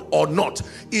of God or not.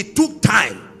 It took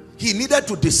time. He needed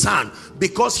to discern,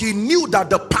 because he knew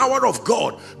that the power of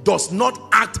God does not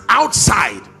act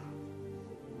outside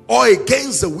or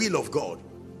against the will of God.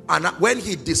 And when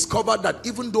he discovered that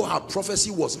even though her prophecy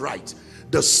was right,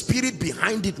 the spirit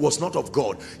behind it was not of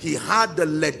God, he had the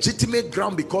legitimate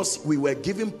ground, because we were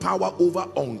given power over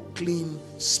unclean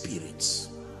spirits.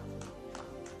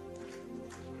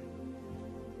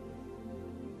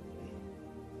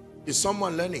 Is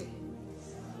someone learning?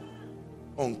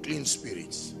 Unclean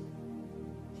spirits.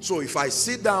 So if I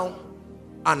sit down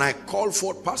and I call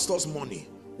forth pastor's money,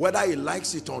 whether he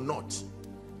likes it or not,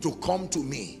 to come to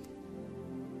me,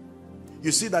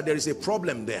 you see that there is a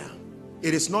problem there.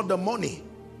 It is not the money,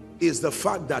 it's the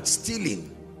fact that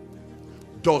stealing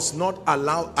does not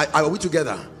allow. Are we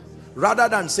together? Rather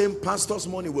than saying pastor's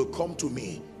money will come to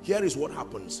me, here is what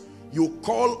happens. You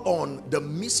call on the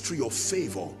mystery of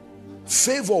favor.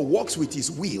 Favor works with his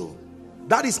will.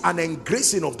 That is an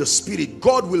engracing of the spirit.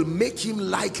 God will make him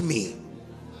like me.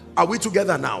 Are we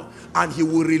together now? And he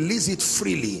will release it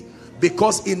freely.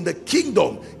 Because in the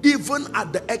kingdom, even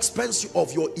at the expense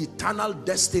of your eternal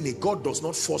destiny, God does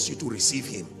not force you to receive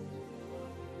him.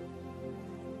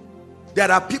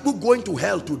 There are people going to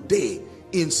hell today,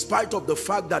 in spite of the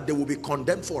fact that they will be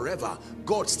condemned forever.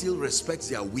 God still respects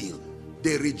their will.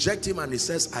 They reject him and he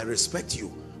says, I respect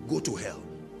you, go to hell.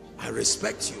 I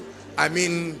respect you. I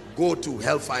mean, go to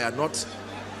hellfire, not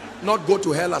go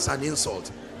to hell as an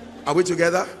insult. Are we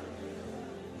together?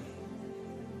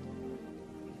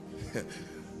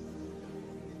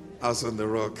 House on the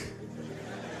rock.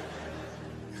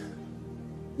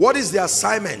 What is the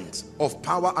assignment of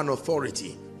power and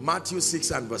authority? Matthew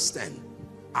 6 and verse 10.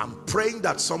 I'm praying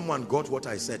that someone got what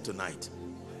I said tonight.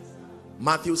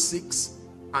 Matthew 6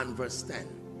 and verse 10.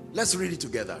 Let's read it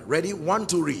together. Ready? 1,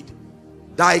 2, read.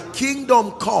 Thy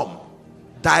kingdom come,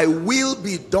 thy will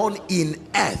be done in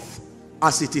earth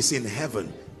as it is in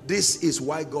heaven. This is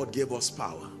why God gave us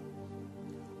power.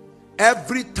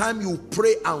 Every time you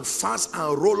pray and fast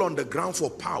and roll on the ground for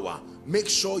power, make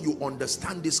sure you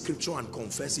understand this scripture and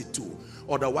confess it too.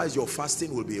 Otherwise your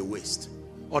fasting will be a waste.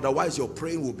 Otherwise your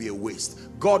praying will be a waste.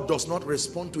 God does not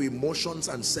respond to emotions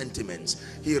and sentiments.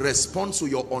 He responds to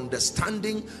your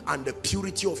understanding and the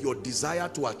purity of your desire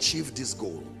to achieve this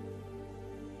goal.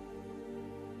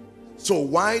 So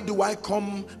why do I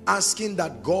come asking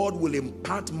that God will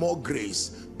impart more grace?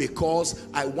 Because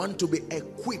I want to be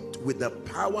equipped with the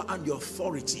power and the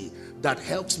authority that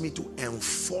helps me to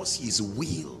enforce his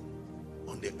will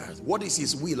on the earth. What is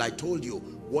his will? I told you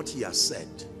what he has said.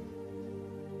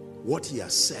 What he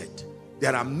has said.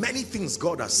 There are many things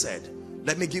God has said.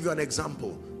 Let me give you an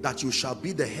example. That you shall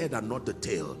be the head and not the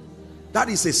tail. That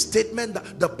is a statement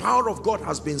that the power of God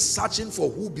has been searching for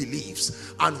who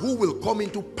believes and who will come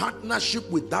into partnership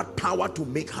with that power to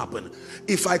make happen.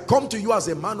 If I come to you as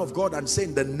a man of God and say,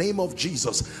 in the name of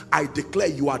Jesus, I declare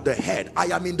you are the head. I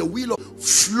am in the will of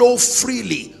flow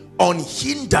freely,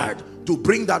 unhindered to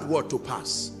bring that word to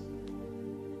pass.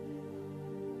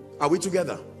 Are we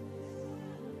together?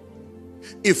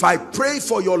 If I pray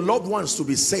for your loved ones to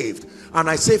be saved and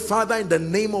I say, Father, in the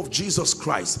name of Jesus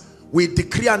Christ, we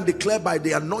decree and declare by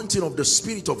the anointing of the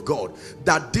Spirit of God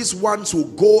that these ones will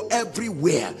go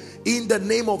everywhere in the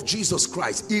name of Jesus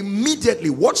Christ. Immediately,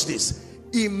 watch this,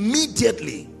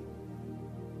 Immediately,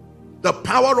 the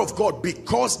power of God,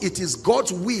 because it is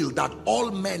God's will that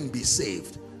all men be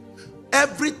saved.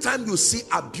 Every time you see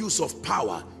abuse of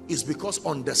power, is because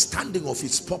understanding of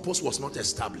its purpose was not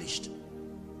established.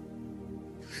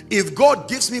 If God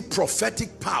gives me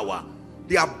prophetic power,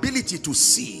 the ability to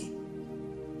see,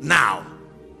 now,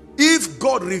 if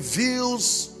God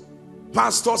reveals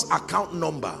pastor's account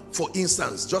number, for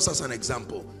instance, just as an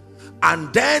example,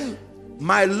 and then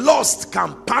my lust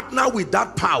can partner with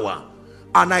that power,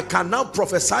 and I can now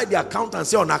prophesy the account and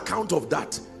say, on account of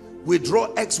that,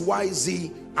 withdraw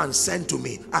XYZ and send to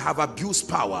me. I have abused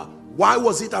power. Why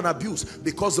was it an abuse?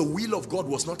 Because the will of God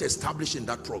was not established in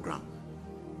that program.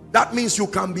 That means you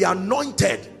can be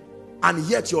anointed and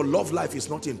yet your love life is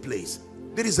not in place.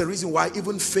 There is a reason why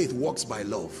even faith works by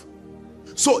love.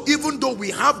 So even though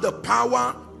we have the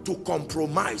power to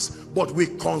compromise, but we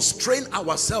constrain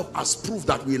ourselves as proof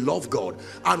that we love God,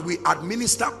 and we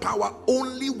administer power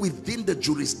only within the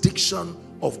jurisdiction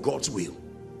of God's will.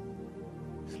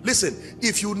 Listen,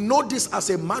 if you know this as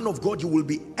a man of God, you will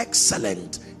be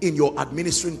excellent in your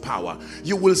administering power.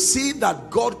 You will see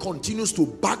that God continues to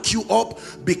back you up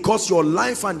because your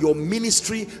life and your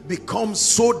ministry becomes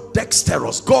so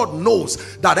dexterous. God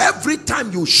knows that every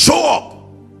time you show up,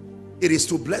 it is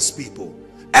to bless people.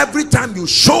 Every time you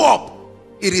show up,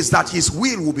 it is that his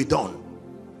will be done.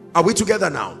 Are we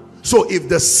together now? So if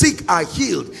the sick are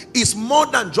healed, it's more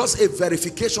than just a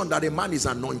verification that a man is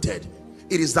anointed.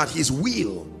 It is that his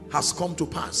will has come to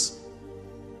pass.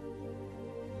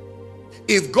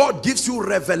 If God gives you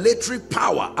revelatory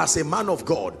power as a man of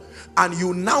God, and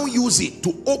you now use it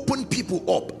to open people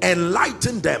up,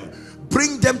 enlighten them,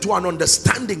 bring them to an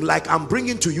understanding like I'm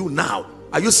bringing to you now.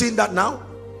 Are you seeing that now?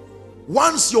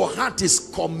 Once your heart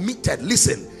is committed,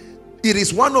 listen, it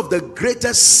is one of the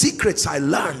greatest secrets I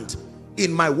learned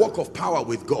in my walk of power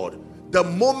with God. The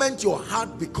moment your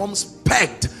heart becomes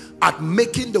pegged at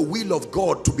making the will of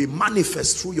God to be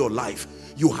manifest through your life,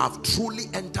 you have truly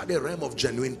entered a realm of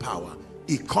genuine power,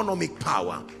 economic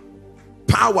power,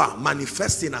 power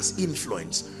manifesting as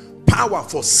influence, power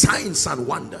for signs and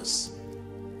wonders.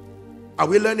 Are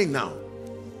we learning now?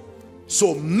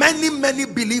 So many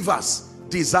believers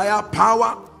desire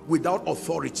power without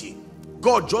authority.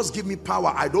 God, just give me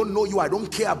power. I don't know you. I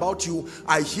don't care about you.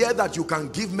 I hear that you can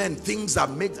give men things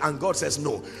that make, and God says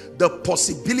no. The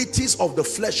possibilities of the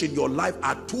flesh in your life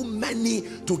are too many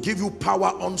to give you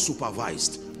power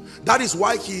unsupervised. That is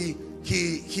why he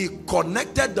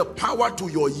connected the power to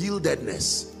your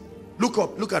yieldedness. Look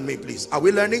up, look at me please. Are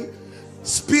we learning?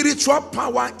 Spiritual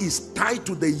power is tied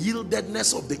to the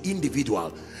yieldedness of the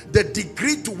individual. The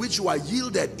degree to which you are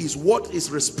yielded is what is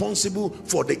responsible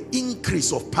for the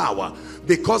increase of power,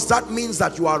 because that means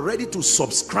that you are ready to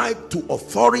subscribe to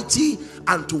authority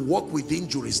and to walk within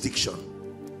jurisdiction.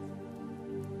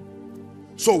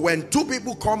 So when two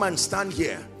people come and stand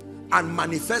here and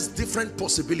manifest different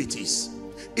possibilities,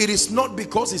 it is not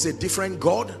because it's a different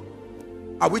God.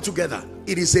 Are we together?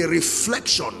 It is a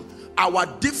reflection. Our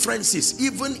differences,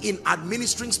 even in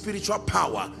administering spiritual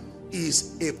power,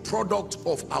 is a product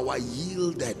of our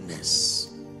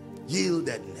yieldedness.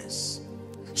 Yieldedness.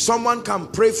 Someone can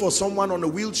pray for someone on a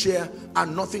wheelchair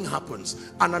and nothing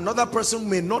happens, and another person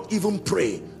may not even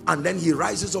pray and then he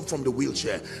rises up from the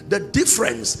wheelchair. The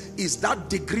difference is that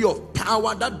degree of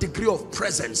power, that degree of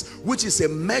presence, which is a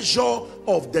measure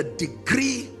of the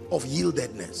degree of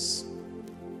yieldedness.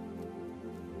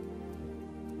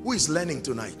 Who is learning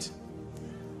tonight?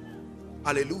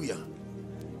 Hallelujah.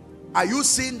 Are you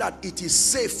seeing that it is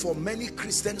safe for many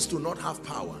Christians to not have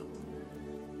power?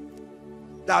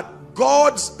 That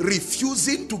God's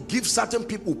refusing to give certain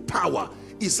people power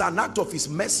is an act of his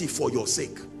mercy for your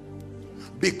sake.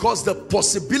 Because the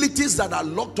possibilities that are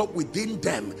locked up within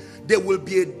them, there will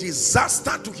be a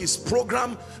disaster to his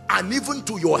program and even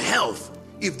to your health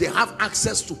if they have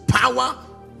access to power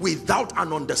without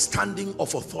an understanding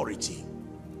of authority.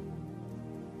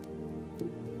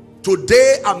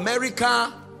 Today,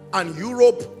 America and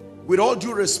Europe, with all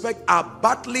due respect, are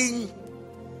battling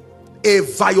a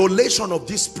violation of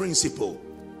this principle,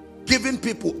 giving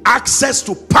people access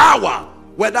to power,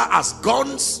 whether as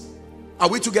guns, are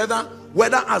we together,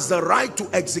 whether as the right to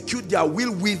execute their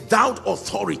will without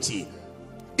authority.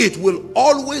 It will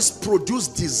always produce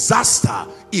disaster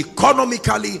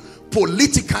economically,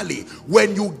 politically,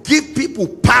 when you give people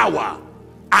power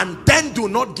and then do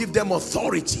not give them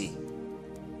authority.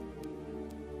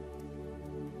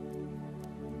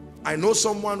 I know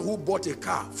someone who bought a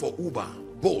car for Uber,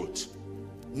 Bolt,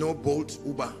 no Bolt,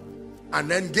 Uber, and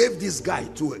then gave this guy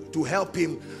to help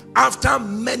him. After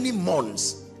many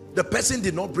months, the person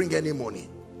did not bring any money.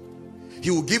 He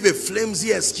will give a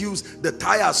flimsy excuse. The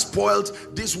tire spoiled,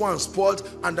 this one spoiled,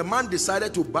 and the man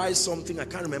decided to buy something, I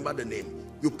can't remember the name.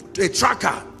 You put a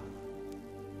tracker.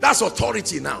 That's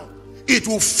authority now. It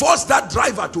will force that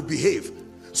driver to behave.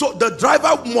 So the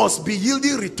driver must be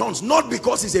yielding returns, not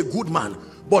because he's a good man,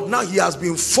 but now he has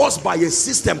been forced by a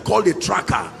system called a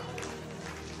tracker.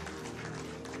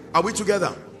 Are we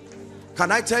together?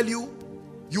 Can I tell you,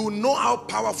 you know how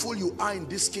powerful you are in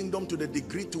this kingdom to the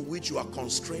degree to which you are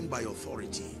constrained by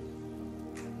authority.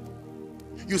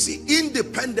 You see,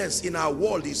 independence in our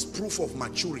world is proof of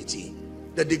maturity,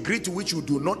 the degree to which you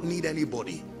do not need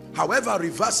anybody. However,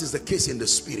 reverse is the case in the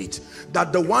spirit,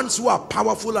 that the ones who are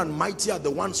powerful and mighty are the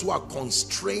ones who are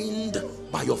constrained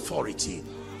by authority.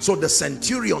 So the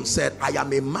centurion said, I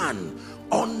am a man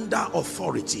under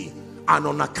authority, and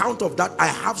on account of that I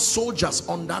have soldiers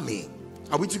under me.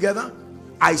 Are we together?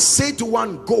 I say to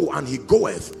one, go, and he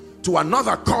goeth, to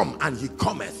another, come, and he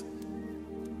cometh.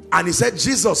 And he said,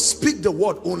 Jesus, speak the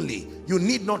word only. You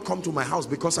need not come to my house,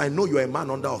 because I know you are a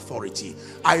man under authority.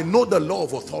 I know the law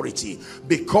of authority,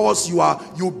 because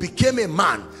you became a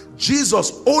man.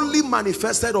 Jesus only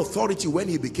manifested authority when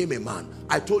he became a man.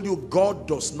 I told you, God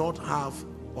does not have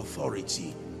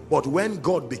authority, but when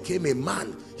God became a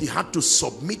man, he had to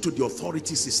submit to the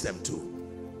authority system too.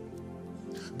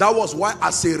 That was why,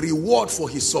 as a reward for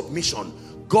his submission,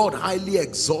 God highly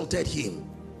exalted him.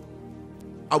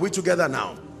 Are we together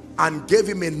now? And gave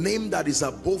him a name that is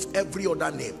above every other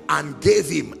name, and gave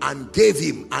him, and gave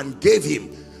him, and gave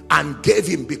him, and gave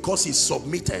him, because he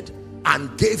submitted,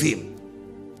 and gave him.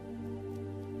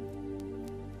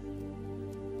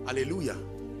 Hallelujah.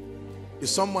 Is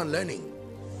someone learning?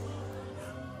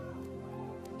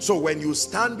 So when you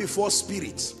stand before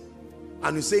spirits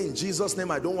and you say, in Jesus'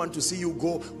 name, I don't want to see you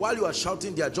go, while you are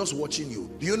shouting, they are just watching you.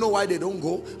 Do you know why they don't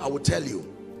go? I will tell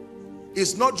you.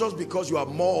 It's not just because you are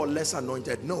more or less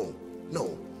anointed. No,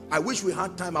 no. I wish we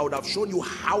had time. I would have shown you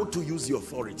how to use the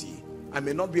authority. I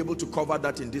may not be able to cover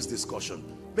that in this discussion.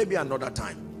 Maybe another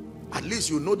time. At least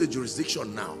you know the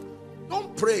jurisdiction now.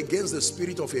 Don't pray against the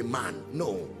spirit of a man.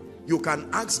 No. You can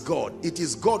ask God. It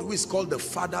is God who is called the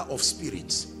Father of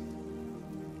spirits.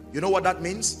 You know what that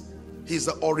means? He's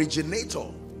the originator.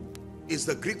 Is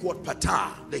the Greek word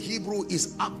patah. The Hebrew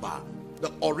is Abba,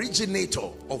 the originator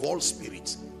of all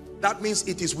spirits. That means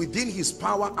it is within his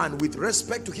power, and with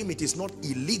respect to him, it is not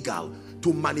illegal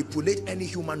to manipulate any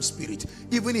human spirit.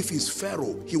 Even if he's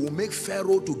Pharaoh, he will make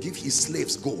Pharaoh to give his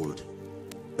slaves gold.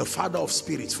 The Father of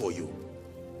spirits for you.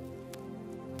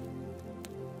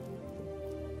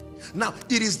 Now,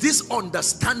 it is this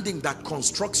understanding that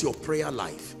constructs your prayer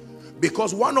life.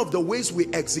 Because one of the ways we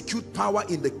execute power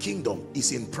in the kingdom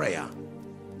is in prayer.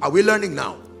 Are we learning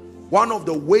now? One of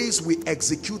the ways we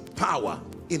execute power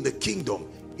in the kingdom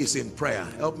is in prayer.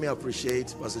 Help me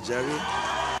appreciate Pastor Jerry.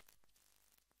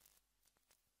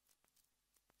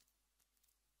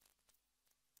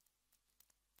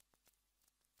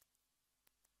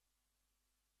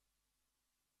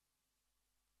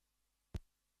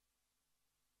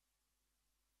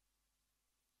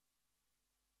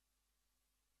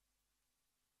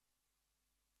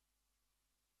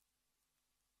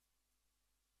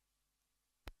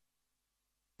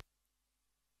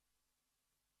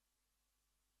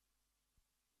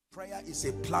 Prayer is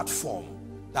a platform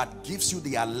that gives you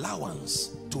the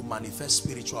allowance to manifest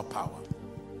spiritual power.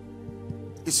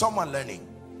 Is someone learning?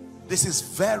 This is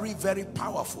very, very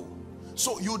powerful.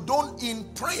 So you don't, in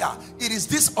prayer, it is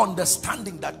this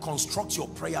understanding that constructs your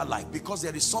prayer life, because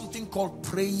there is something called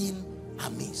praying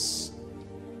amiss.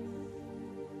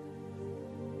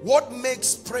 What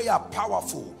makes prayer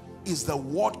powerful is the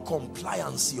word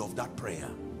compliancy of that prayer.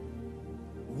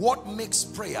 What makes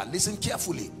prayer, listen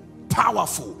carefully,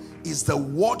 powerful is the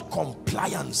word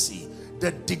compliancy,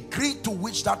 the degree to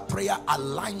which that prayer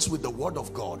aligns with the word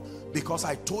of God. Because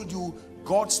I told you,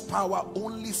 God's power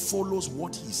only follows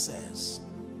what he says.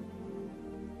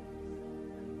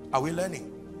 Are we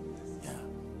learning? Yeah.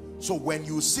 So when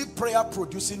you see prayer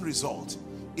producing results,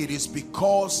 it is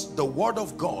because the word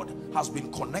of God has been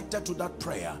connected to that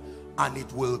prayer, and it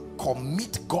will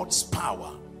commit God's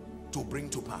power to bring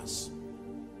to pass.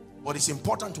 But it's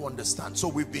important to understand. So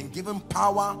we've been given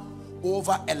power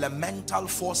over elemental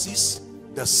forces,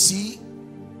 the sea,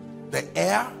 the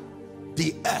air,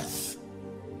 the earth.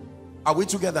 Are we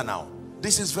together now?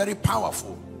 This is very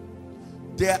powerful.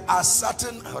 There are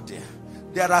certain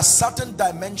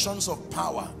dimensions of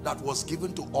power that was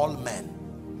given to all men,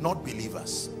 not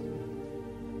believers.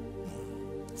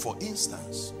 For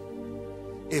instance,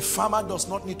 a farmer does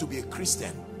not need to be a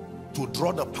Christian to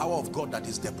draw the power of God that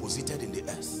is deposited in the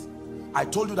earth. I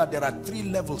told you that there are 3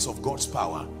 levels of God's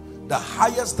power. The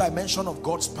highest dimension of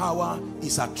God's power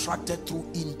is attracted through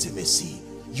intimacy.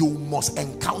 You must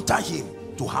encounter him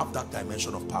to have that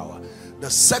dimension of power. The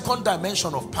second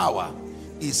dimension of power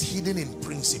is hidden in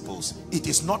principles. It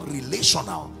is not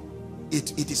relational.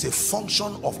 It is a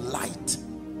function of light.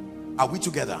 Are we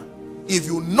together? If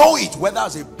you know it, whether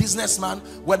as a businessman,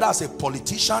 whether as a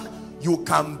politician, you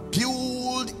can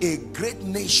build a great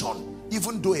nation,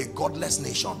 even though a godless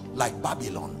nation like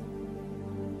Babylon.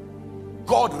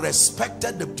 God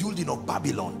respected the building of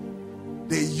Babylon.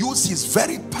 They used his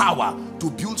very power to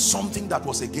build something that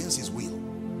was against his will.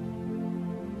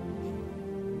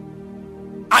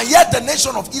 And yet the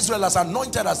nation of Israel, as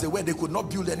anointed as they were, they could not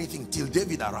build anything till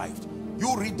David arrived.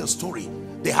 You read the story.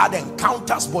 They had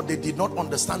encounters, but they did not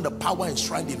understand the power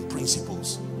enshrined in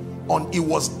principles. It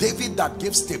was David that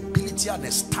gave stability and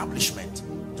establishment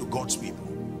to God's people.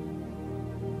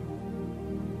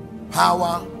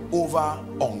 Power over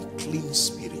unclean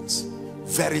spirits.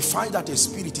 Verify that a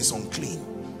spirit is unclean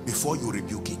before you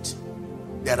rebuke it.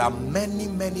 There are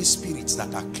many spirits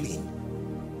that are clean.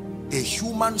 A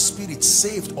human spirit,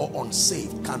 saved or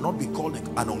unsaved, cannot be called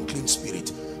an unclean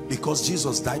spirit, because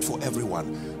Jesus died for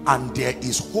everyone, and there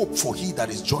is hope for he that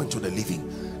is joined to the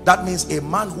living. That means a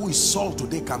man who is Saul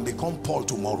today can become Paul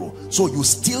tomorrow. So you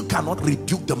still cannot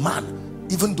rebuke the man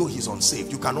even though he's unsaved.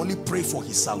 You can only pray for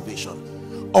his salvation.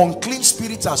 Unclean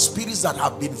spirits are spirits that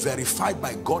have been verified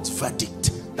by God's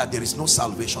verdict that there is no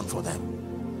salvation for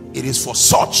them. It is for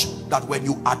such that when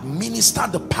you administer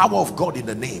the power of God in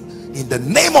the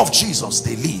name of Jesus,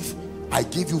 they live. I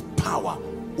give you power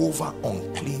over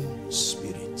unclean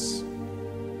spirits.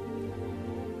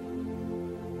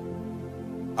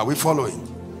 Are we following?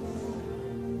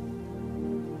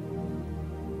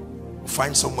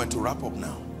 Find somewhere to wrap up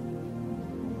now.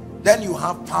 Then you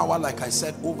have power, like I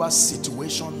said, over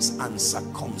situations and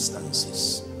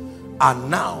circumstances.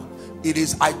 And now it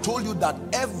is, I told you that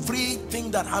everything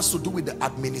that has to do with the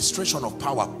administration of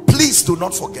power, please do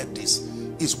not forget this,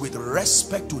 is with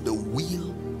respect to the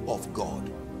will of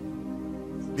God.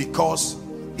 Because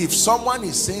if someone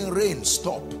is saying rain,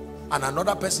 stop, and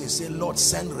another person is saying, Lord,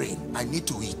 send rain, I need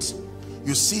to eat,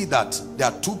 you see that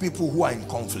there are two people who are in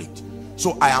conflict.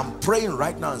 So I am praying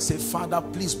right now and say, Father,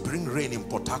 please bring rain in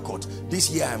Port Harcourt. This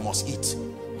year I must eat.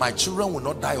 My children will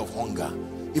not die of hunger.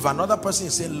 If another person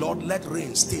is saying, Lord, let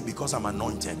rain stay because I'm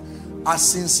anointed. As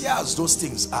sincere as those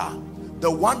things are,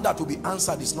 the one that will be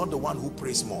answered is not the one who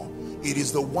prays more. It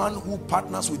is the one who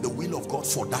partners with the will of God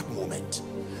for that moment.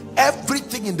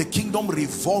 Everything in the kingdom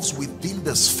revolves within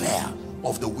the sphere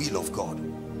of the will of God.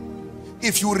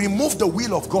 If you remove the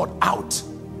will of God out,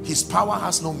 his power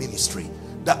has no ministry.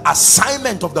 The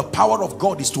assignment of the power of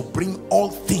God is to bring all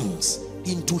things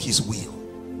into his will.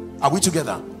 Are we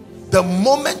together? The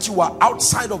moment you are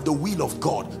outside of the will of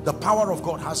God, the power of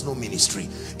God has no ministry.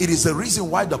 It is the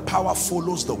reason why the power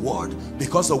follows the word,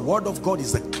 because the word of God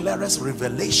is the clearest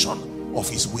revelation of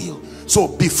his will. So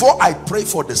before I pray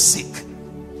for the sick,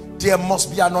 there must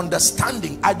be an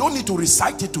understanding. I don't need to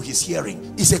recite it to his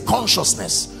hearing. It's a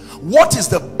consciousness. What is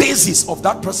the basis of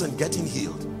that person getting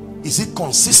healed? Is it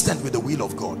consistent with the will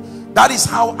of God? That is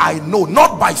how I know,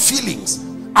 not by feelings.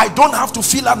 I don't have to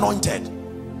feel anointed.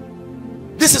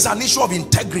 This is an issue of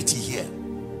integrity here.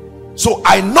 So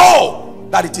I know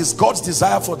that it is God's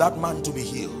desire for that man to be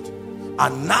healed.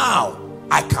 And now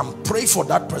I can pray for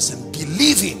that person,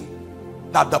 believing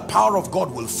that the power of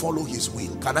God will follow his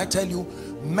will. Can I tell you,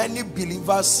 many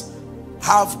believers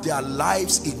have their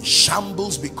lives in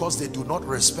shambles because they do not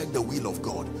respect the will of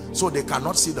God. So they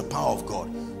cannot see the power of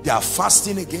God. They are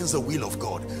fasting against the will of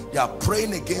God. They are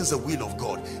praying against the will of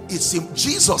God. It's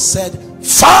Jesus said,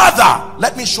 Father,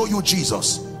 let me show you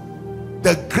Jesus,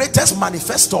 the greatest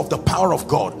manifesto of the power of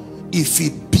God. If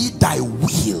it be thy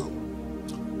will.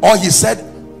 Or he said,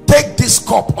 take this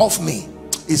cup off me.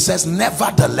 He says,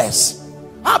 nevertheless.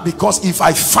 Because if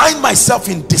I find myself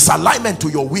in disalignment to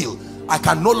your will, I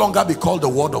can no longer be called the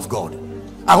word of God.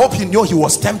 I hope you know he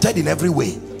was tempted in every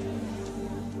way.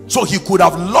 So he could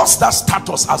have lost that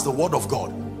status as the word of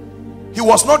God. He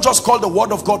was not just called the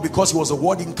word of God because he was a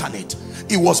word incarnate.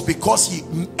 It was because he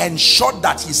ensured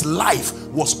that his life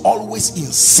was always in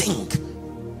sync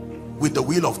with the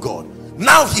will of God.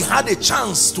 Now he had a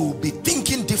chance to be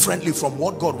thinking differently from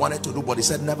what God wanted to do, but he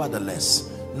said, nevertheless,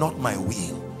 not my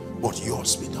will, but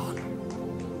yours be done.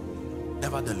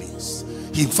 Nevertheless.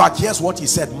 In fact, here's what he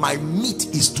said, my meat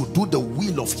is to do the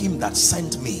will of him that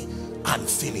sent me and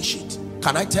finish it.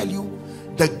 Can I tell you,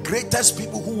 the greatest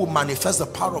people who will manifest the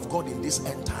power of God in this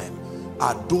end time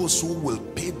are those who will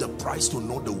pay the price to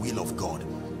know the will of God.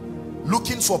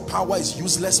 Looking for power is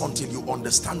useless until you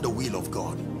understand the will of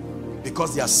God.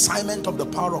 Because the assignment of the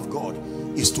power of God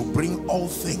is to bring all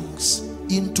things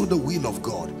into the will of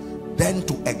God, then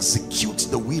to execute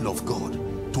the will of God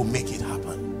to make it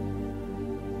happen.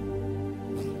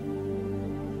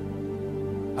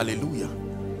 Hallelujah.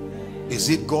 Is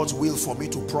it God's will for me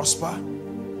to prosper?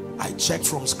 I check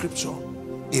from scripture.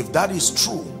 If that is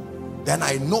true, then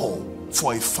I know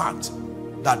for a fact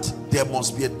that there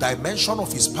must be a dimension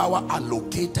of his power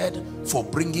allocated for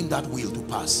bringing that will to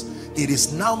pass. It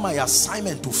is now my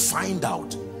assignment to find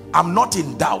out. I'm not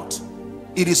in doubt.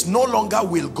 It is no longer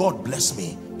will God bless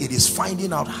me. It is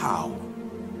finding out how.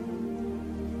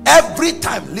 Every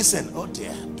time, listen, oh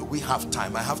dear, do we have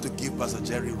time? I have to give Pastor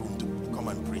Jerry room to come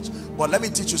and preach. But let me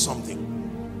teach you something.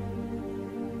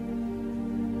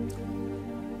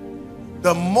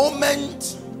 The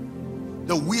moment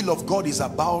the will of God is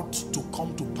about to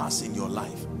come to pass in your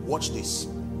life, watch this.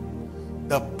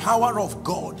 The power of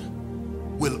God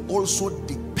will also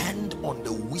depend on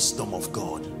the wisdom of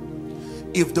God.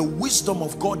 If the wisdom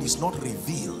of God is not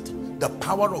revealed, the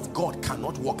power of God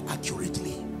cannot work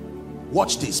accurately.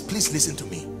 Watch this, please listen to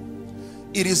me.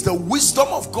 It is the wisdom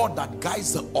of God that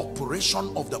guides the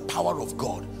operation of the power of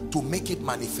God to make it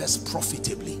manifest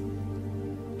profitably.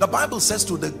 The Bible says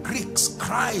to the Greeks,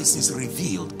 Christ is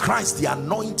revealed. Christ, the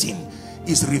anointing,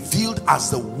 is revealed as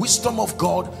the wisdom of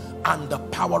God and the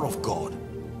power of God.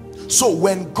 So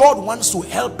when God wants to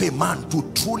help a man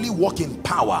to truly walk in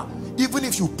power, even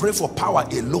if you pray for power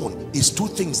alone, is two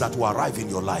things that will arrive in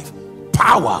your life: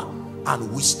 power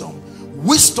and wisdom.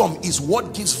 Wisdom is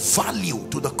what gives value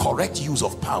to the correct use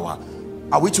of power.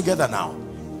 Are we together now?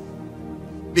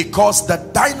 Because the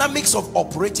dynamics of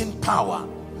operating power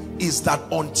is that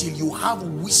until you have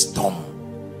wisdom,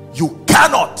 you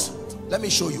cannot. Let me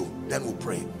show you, then we'll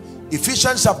pray.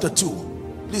 Ephesians chapter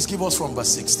 2, please give us from verse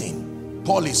 16.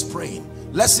 Paul is praying.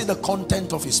 Let's see the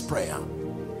content of his prayer.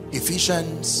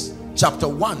 Ephesians chapter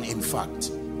 1, in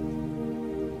fact,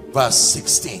 verse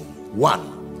 16.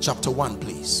 Chapter 1,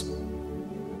 please.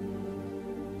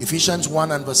 Ephesians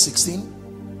 1 and verse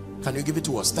 16. Can you give it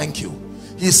to us? Thank you.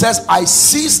 He says, I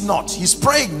cease not. He's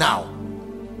praying now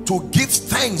to give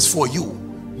thanks for you,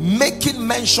 making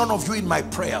mention of you in my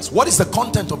prayers. What is the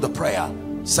content of the prayer?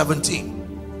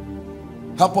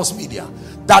 17. Help us, media.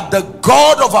 That the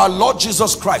God of our Lord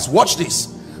Jesus Christ, watch this,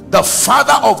 the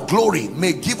Father of glory,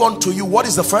 may give unto you. What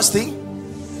is the first thing?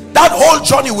 That whole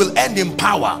journey will end in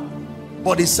power,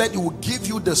 but he said he will give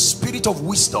you the spirit of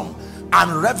wisdom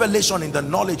and revelation in the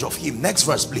knowledge of him. Next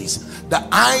verse, please. The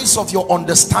eyes of your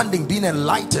understanding being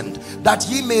enlightened, that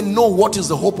ye may know what is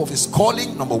the hope of his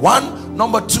calling, number one.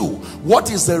 Number two, what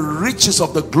is the riches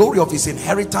of the glory of his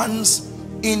inheritance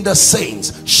in the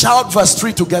saints. Shout verse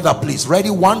 3 together, please. Ready?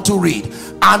 1, 2, read.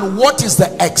 And what is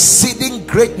the exceeding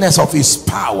greatness of his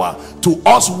power to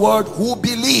us word who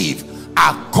believe,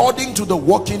 according to the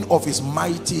working of his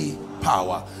mighty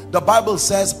power. The Bible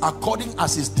says, according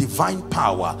as his divine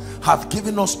power hath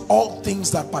given us all things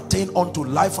that pertain unto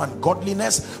life and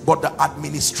godliness, but the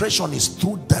administration is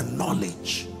through the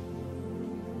knowledge.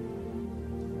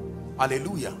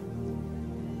 Hallelujah.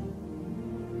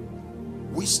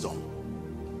 Wisdom.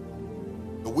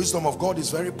 The wisdom of God is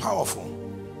very powerful.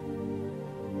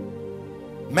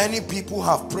 Many people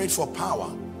have prayed for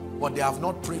power, but they have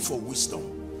not prayed for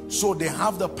wisdom. So they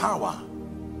have the power,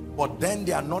 but then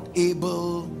they are not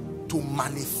able to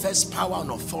manifest power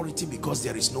and authority because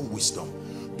there is no wisdom.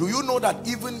 Do you know that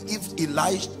even if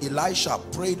Elisha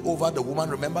prayed over the woman,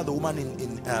 remember the woman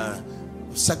in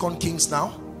 2 Kings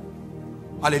now?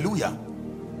 Hallelujah.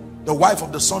 The wife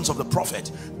of the sons of the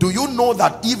prophet. Do you know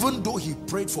that even though he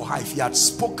prayed for her, if he had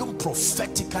spoken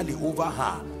prophetically over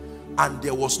her and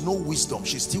there was no wisdom,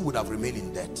 she still would have remained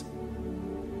in debt?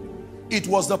 It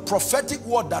was the prophetic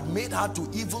word that made her to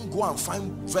even go and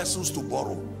find vessels to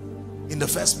borrow in the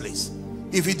first place.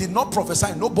 If he did not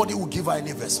prophesy, nobody would give her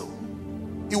any vessel.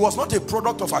 It was not a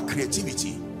product of her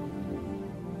creativity.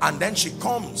 And then she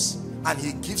comes and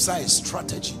he gives her a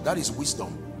strategy. That is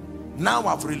wisdom. Now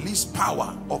I've released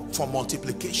power for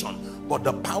multiplication, but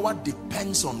the power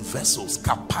depends on vessels,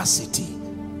 capacity.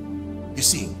 You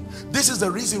see, this is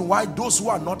the reason why those who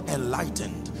are not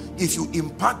enlightened, if you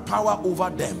impart power over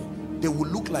them, they will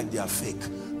look like they are fake,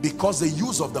 because the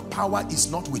use of the power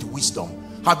is not with wisdom.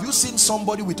 Have you seen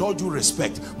somebody, with all due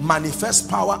respect, manifest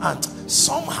power and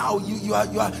somehow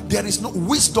there is no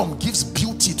wisdom? Gives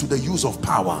beauty to the use of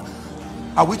power.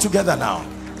 Are we together now?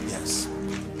 Yes.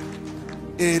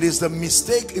 It is the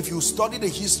mistake. If you study the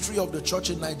history of the church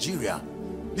in Nigeria,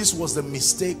 this was the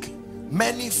mistake.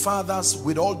 Many fathers,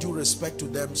 with all due respect to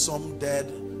them, some dead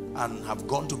and have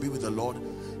gone to be with the Lord,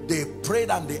 they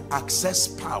prayed and they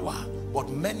accessed power, but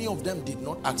many of them did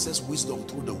not access wisdom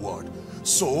through the word.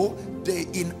 So they,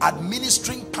 in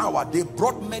administering power, they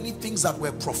brought many things that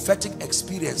were prophetic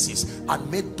experiences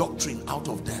and made doctrine out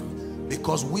of them,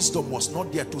 because wisdom was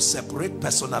not there to separate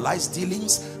personalized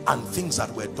dealings and things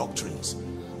that were doctrines.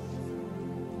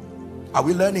 Are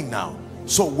we learning now?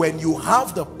 So when you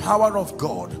have the power of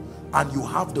God and you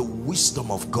have the wisdom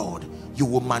of God, you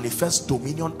will manifest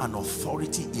dominion and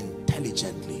authority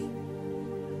intelligently,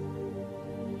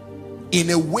 in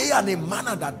a way and a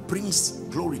manner that brings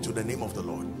glory to the name of the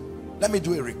Lord. Let me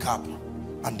do a recap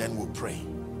and then we'll pray.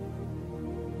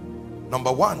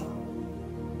 Number one,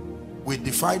 we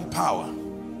define power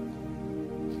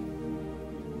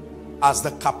as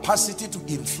the capacity to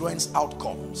influence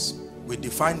outcomes. We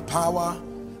define power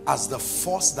as the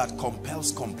force that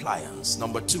compels compliance.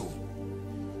 Number two,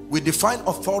 we define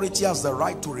authority as the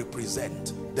right to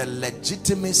represent, the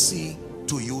legitimacy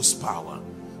to use power.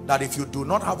 That if you do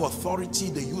not have authority,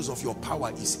 the use of your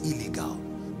power is illegal,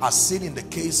 as seen in the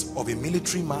case of a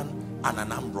military man and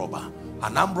an armed robber.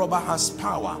 An armed robber has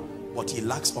power, but he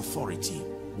lacks authority.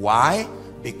 Why?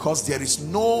 Because there is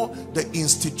the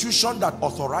institution that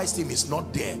authorized him is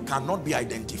not there, cannot be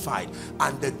identified,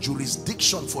 and the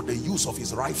jurisdiction for the use of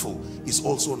his rifle is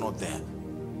also not there.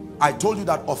 I told you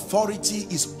that authority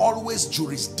is always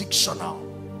jurisdictional,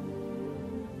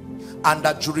 and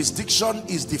that jurisdiction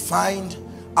is defined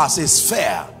as a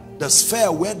sphere, the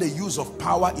sphere where the use of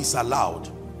power is allowed,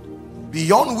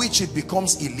 beyond which it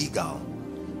becomes illegal.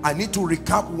 I need to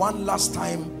recap one last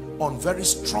time on very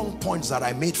strong points that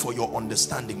I made for your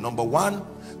understanding. Number one,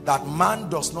 that man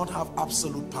does not have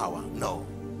absolute power. No,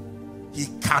 he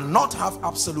cannot have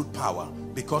absolute power,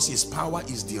 because his power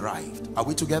is derived. Are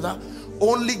we together?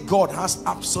 Only God has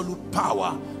absolute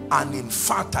power, and in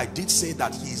fact I did say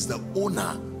that he is the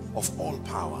owner of all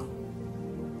power.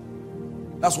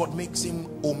 That's what makes him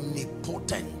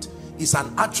omnipotent. It's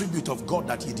an attribute of God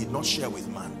that he did not share with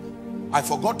man. I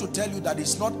forgot to tell you that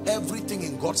it's not everything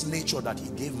in God's nature that he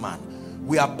gave man.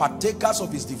 We are partakers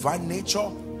of his divine nature,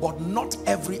 but not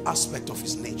every aspect of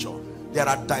his nature. There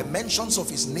are dimensions of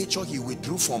his nature he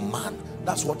withdrew from man.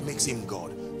 That's what makes him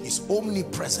God. His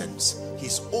omnipresence,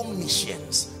 his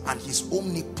omniscience, and his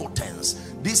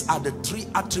omnipotence. These are the three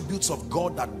attributes of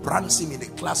God that brands him in a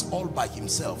class all by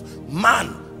himself.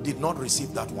 Man did not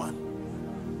receive that one.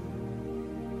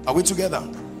 Are we together?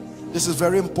 This is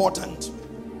very important.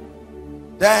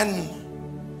 Then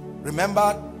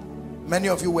remember, many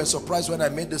of you were surprised when I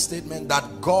made the statement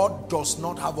that God does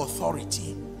not have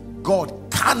authority. God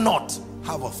cannot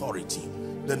have authority.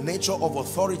 The nature of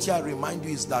authority, I remind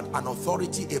you, is that an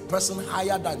authority, a person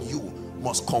higher than you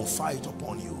must confer it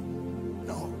upon you.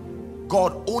 No,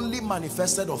 God only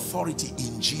manifested authority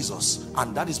in Jesus,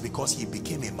 and that is because he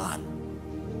became a man.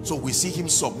 So we see him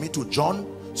submit to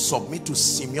John, submit to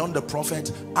Simeon the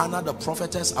prophet, Anna the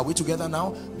prophetess. Are we together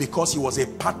now? Because he was a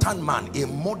pattern man, a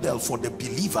model for the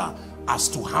believer as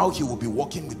to how he will be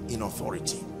walking in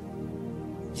authority.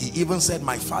 He even said,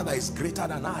 my Father is greater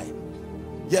than I.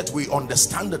 Yet we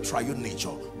understand the triune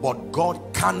nature, but God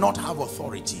cannot have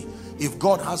authority. If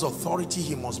God has authority,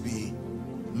 he must be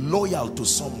loyal to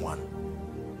someone.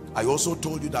 I also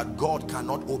told you that God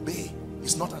cannot obey.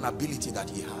 It's not an ability that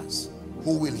he has.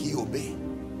 Who will he obey?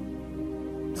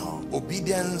 No,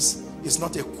 obedience is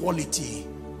not a quality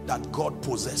that God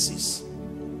possesses.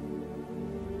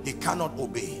 He cannot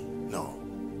obey. No.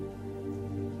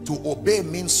 To obey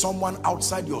means someone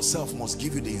outside yourself must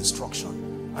give you the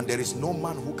instruction, and there is no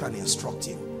man who can instruct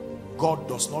him. God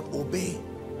does not obey.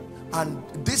 And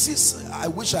this is, I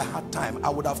wish I had time, I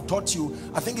would have taught you.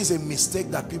 I think it's a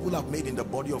mistake that people have made in the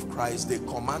body of Christ. They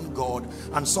command God,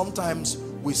 and sometimes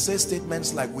we say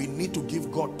statements like we need to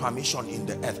give God permission in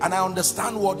the earth. And I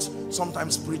understand what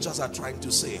sometimes preachers are trying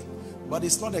to say, but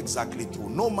it's not exactly true.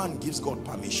 No man gives God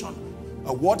permission.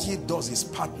 What he does is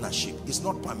partnership. It's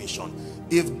not permission.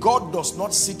 If God does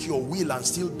not seek your will and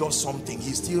still does something,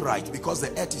 he's still right, because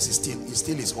the earth is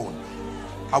still his own.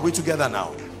 Are we together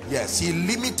now? Yes, he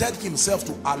limited himself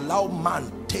to allow man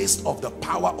taste of the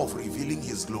power of revealing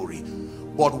his glory.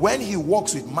 But when he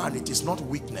walks with man, it is not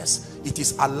weakness. It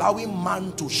is allowing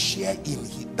man to share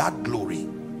in that glory.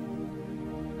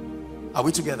 Are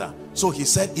we together? So he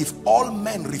said, if all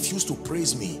men refuse to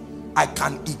praise me, I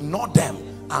can ignore them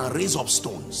and raise up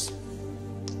stones.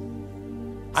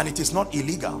 And it is not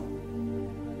illegal.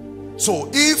 So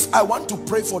if I want to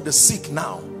pray for the sick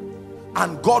now,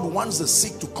 and God wants the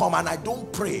sick to come, and I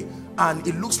don't pray, and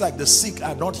it looks like the sick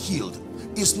are not healed,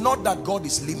 it's not that God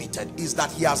is limited. It's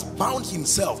that he has bound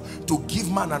himself to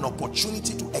give man an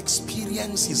opportunity to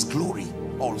experience his glory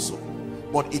also.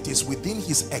 But it is within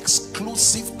his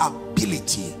exclusive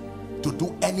ability to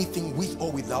do anything with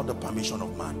or without the permission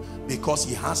of man, because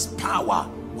he has power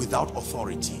without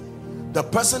authority. The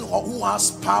person who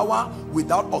has power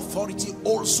without authority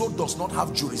also does not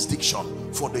have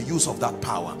jurisdiction for the use of that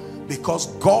power, because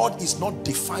God is not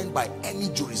defined by any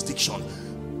jurisdiction,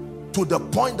 to the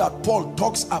point that Paul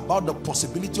talks about the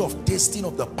possibility of tasting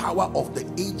of the power of the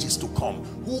ages to come.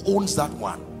 Who owns that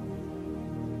one?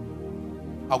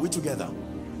 Are we together?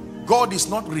 God is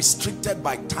not restricted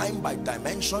by time, by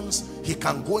dimensions. He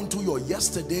can go into your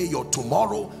yesterday, your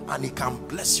tomorrow, and he can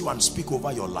bless you and speak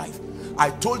over your life. I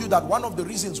told you that one of the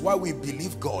reasons why we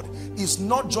believe God is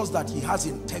not just that he has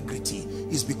integrity,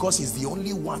 is because he's the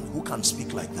only one who can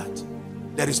speak like that.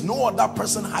 There is no other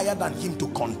person higher than him to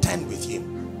contend with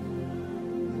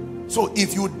him. So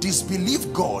if you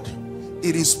disbelieve God,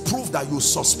 it is proof that you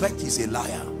suspect he's a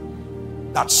liar,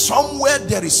 that somewhere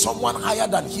there is someone higher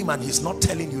than him and he's not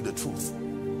telling you the truth.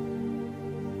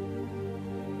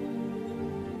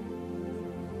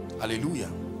 Hallelujah.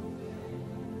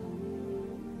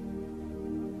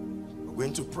 We're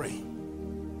going to pray.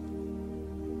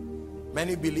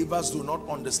 Many believers do not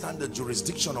understand the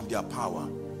jurisdiction of their power,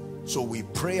 so we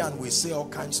pray and we say all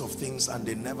kinds of things and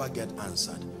they never get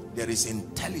answered. There is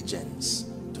intelligence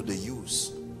to the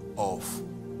use of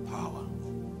power.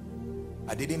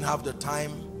 I didn't have the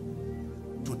time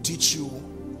to teach you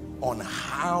on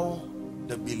how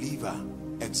the believer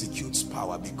executes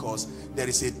power, because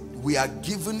we are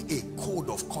given a code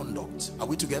of conduct. Are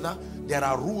we together? There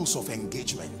are rules of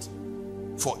engagement.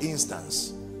 For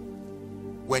instance,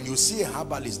 when you see a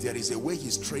herbalist, there is a way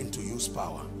he's trained to use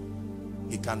power.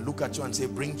 He can look at you and say,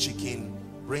 bring chicken,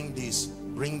 bring this,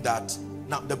 bring that.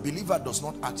 Now, the believer does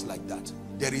not act like that.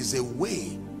 There is a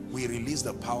way we release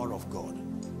the power of God.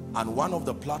 And one of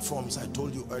the platforms I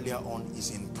told you earlier on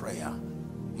is in prayer.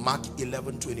 Mark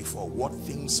 11:24. What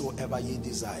things soever ye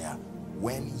desire,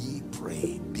 when ye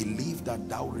pray, believe that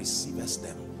thou receivest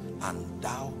them, and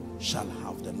thou shalt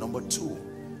have them. Number 2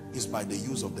 is by the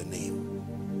use of the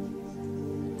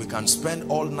name. We can spend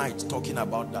all night talking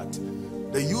about that.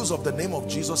 The use of the name of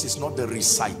Jesus is not the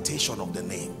recitation of the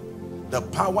name. The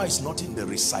power is not in the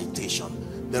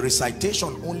recitation. The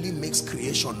recitation only makes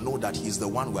creation know that he's the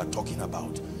one we are talking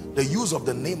about. The use of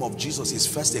the name of Jesus is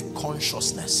first a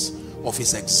consciousness of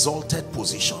his exalted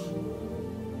position.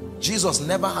 Jesus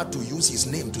never had to use his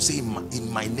name to say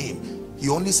in my name. He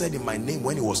only said in my name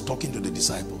when he was talking to the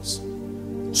disciples.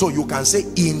 So you can say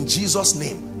in Jesus'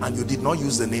 name and you did not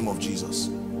use the name of Jesus.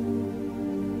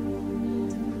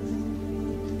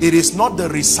 It is not the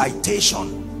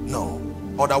recitation, no.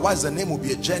 Otherwise the name will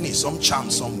be a journey, some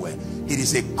chant somewhere. It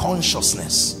is a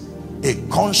consciousness. A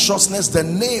consciousness. The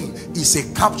name is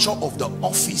a capture of the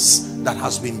office that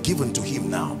has been given to him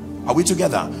now. Are we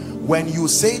together? When you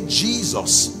say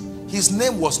Jesus, his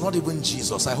name was not even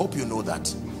Jesus. I hope you know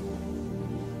that.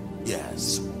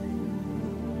 Yes.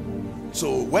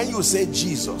 So when you say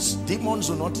Jesus, demons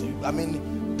do not, I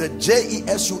mean, the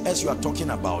Jesus you are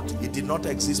talking about, it did not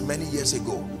exist many years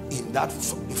ago in that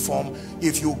form.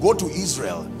 If you go to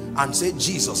Israel and say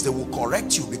Jesus, they will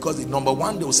correct you, because number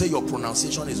one, they will say your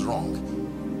pronunciation is wrong,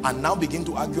 and now begin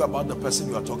to argue about the person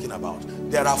you are talking about.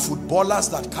 There are footballers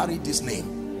that carry this name.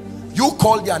 You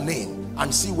call their name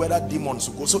and see whether demons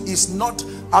will go. So it's not,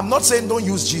 I'm not saying don't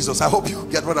use Jesus. I hope you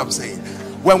get what I'm saying.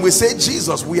 When we say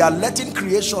Jesus, we are letting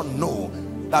creation know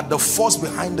that the force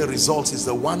behind the results is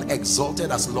the one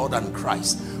exalted as Lord and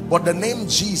Christ. But the name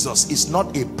Jesus is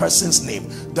not a person's name.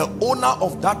 The owner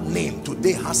of that name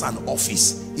today has an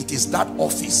office. It is that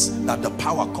office that the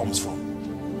power comes from.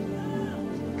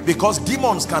 Because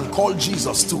demons can call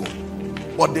Jesus too,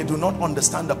 but they do not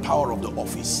understand the power of the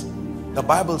office. The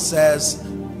Bible says,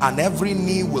 and every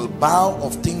knee will bow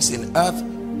of things in earth,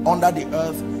 under the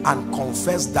earth, and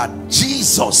confess that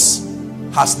Jesus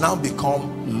has now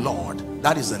become Lord.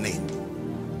 That is the name.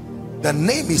 The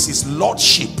name is his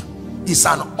lordship. It's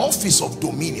an office of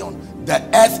dominion. The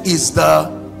earth is the,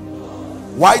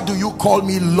 why do you call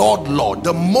me Lord, Lord?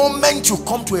 The moment you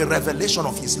come to a revelation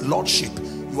of his lordship,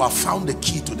 you have found the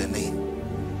key to the name.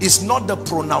 It's not the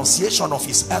pronunciation of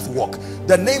his earth work.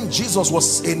 The name Jesus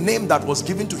was a name that was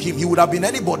given to him. He would have been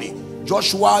anybody.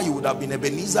 Joshua, you would have been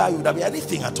Ebenezer, you would have been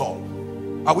anything at all.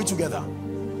 Are we together?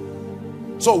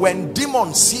 So when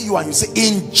demons see you and you say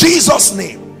in Jesus'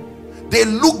 name, they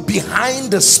look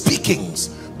behind the speakings,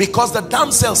 because the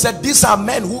damsel said these are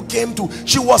men who came to,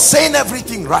 she was saying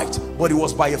everything right, but it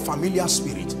was by a familiar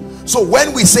spirit. So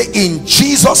when we say in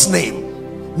Jesus'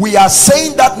 name, we are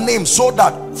saying that name so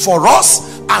that for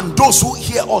us and those who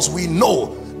hear us, we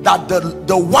know that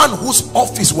the one whose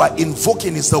office we're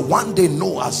invoking is the one they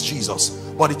know as Jesus.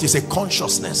 But it is a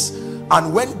consciousness.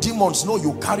 And when demons know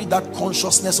you carry that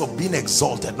consciousness of being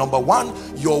exalted, number one,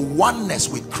 your oneness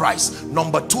with Christ.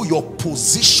 Number two, your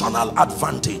positional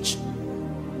advantage.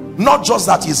 Not just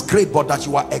that he's great, but that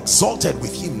you are exalted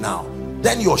with him now.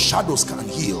 Then your shadows can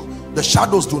heal. The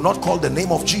shadows do not call the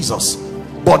name of Jesus,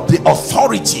 but the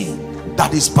authority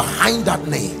that is behind that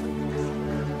name.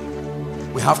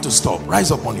 We have to stop.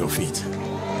 Rise up on your feet.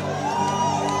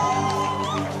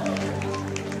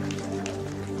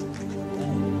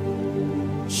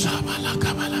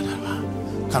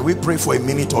 Can we pray for a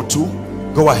minute or two?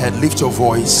 Go ahead, lift your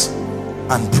voice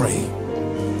and pray.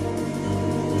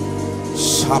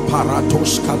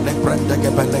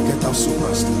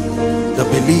 The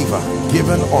believer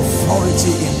given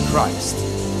authority in Christ,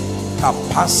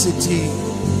 capacity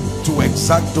to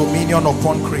exert dominion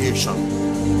upon creation.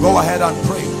 Go ahead and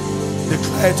pray.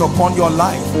 Declare it upon your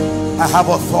life. I have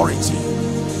authority.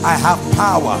 I have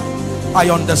power. I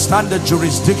understand the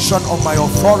jurisdiction of my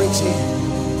authority.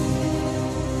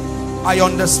 I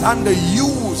understand the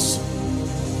use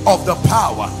of the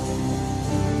power.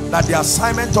 That the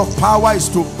assignment of power is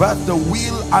to birth the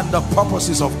will and the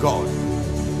purposes of God.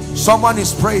 Someone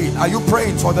is praying. Are you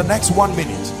praying for the next 1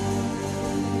 minute?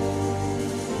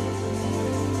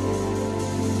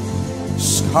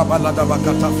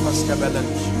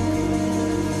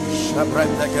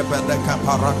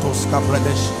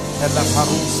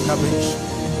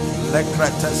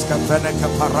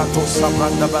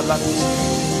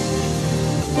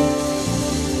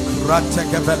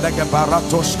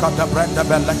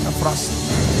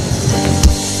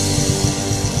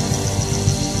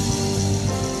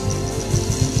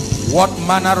 What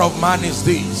manner of man is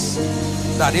this,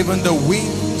 that even the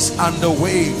winds and the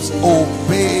waves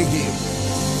obey him?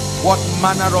 What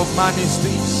manner of man is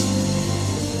this?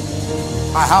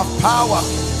 I have power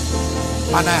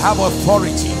and I have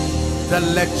authority, the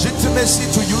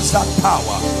legitimacy to use that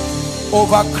power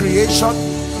over creation,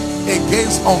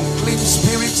 against unclean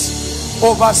spirits,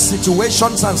 over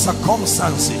situations and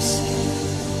circumstances.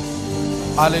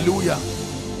 Hallelujah.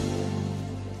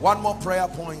 One more prayer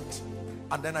point,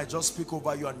 and then I just speak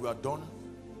over you and we are done.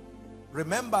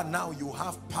 Remember, now you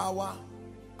have power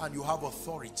and you have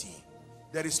authority.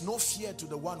 There is no fear to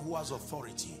the one who has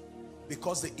authority,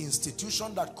 because the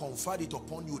institution that conferred it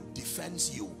upon you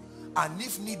defends you, and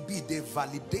if need be, they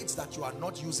validate that you are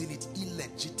not using it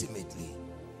illegitimately.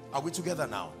 Are we together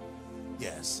now?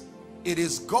 Yes. It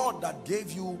is God that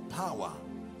gave you power,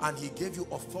 and he gave you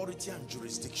authority and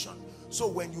jurisdiction. So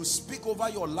when you speak over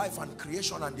your life and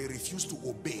creation and they refuse to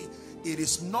obey, it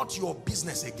is not your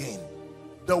business again.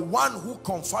 The one who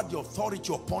conferred the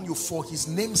authority upon you for his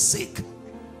name's sake,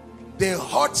 they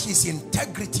hurt his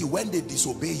integrity when they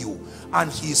disobey you,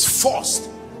 and he is forced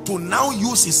to now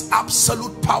use his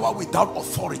absolute power without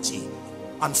authority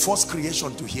and force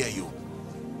creation to hear you.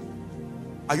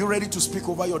 Are you ready to speak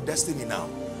over your destiny now?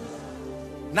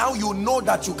 Now you know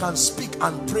that you can speak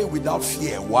and pray without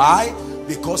fear. Why?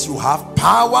 Because you have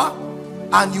power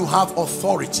and you have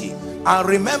authority. And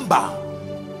remember,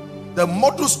 the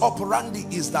modus operandi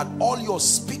is that all your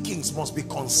speakings must be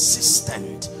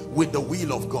consistent with the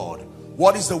will of God.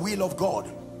 What is the will of God?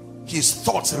 His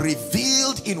thoughts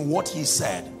revealed in what he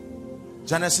said.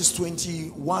 Genesis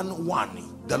 21:1.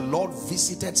 The Lord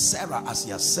visited Sarah as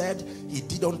he has said. He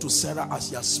did unto Sarah as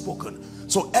he has spoken.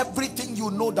 So everything you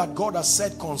know that God has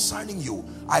said concerning you,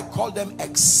 I call them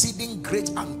exceeding great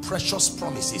and precious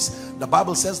promises. The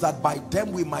Bible says that by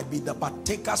them we might be the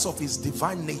partakers of his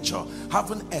divine nature,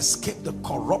 having escaped the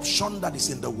corruption that is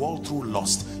in the world through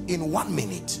lust. In 1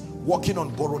 minute, walking on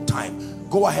borrowed time,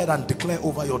 go ahead and declare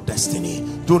over your destiny.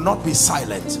 Do not be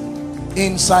silent.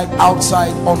 Inside,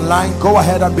 outside, online, go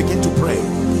ahead and begin to pray.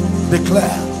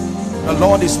 Declare, the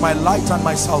Lord is my light and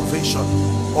my salvation.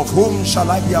 Of whom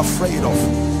shall I be afraid of?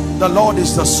 The Lord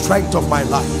is the strength of my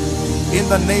life. In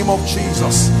the name of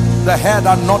Jesus, the head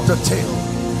and not the tail,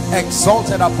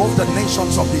 exalted above the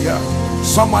nations of the earth.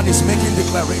 Someone is making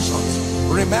declarations.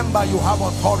 Remember, you have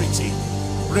authority.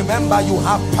 Remember, you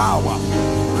have power.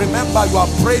 Remember, you are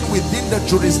praying within the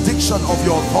jurisdiction of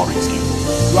your authority.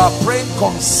 You are praying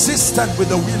consistent with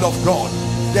the will of God.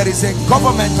 There is a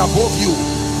government above you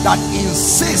that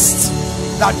insists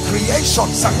that creation,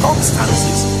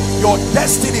 circumstances, your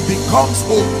destiny becomes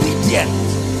obedient.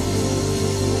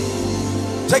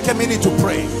 Take a minute to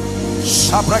pray.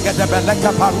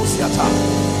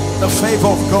 The favor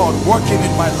of God working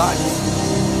in my life.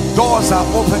 Doors are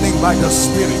opening by the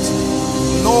Spirit.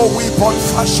 No weapon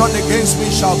fashioned against me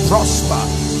shall prosper,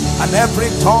 and every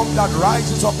tongue that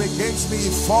rises up against me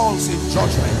falls in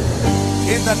judgment.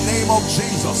 In the name of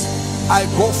Jesus, I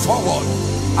go forward.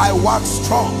 I wax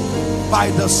strong. by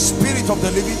the Spirit of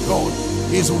the living God.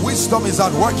 His wisdom is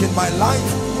at work in my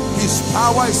life. His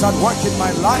power is at work in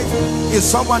my life. Is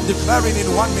someone declaring in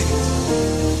 1 minute?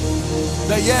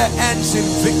 The year ends in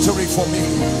victory for me.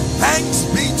 Thanks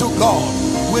be to God,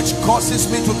 which causes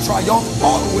me to triumph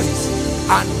always.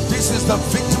 And this is the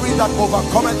victory that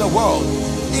overcometh the world,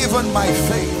 even my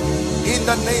faith. In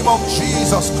the name of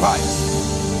Jesus Christ,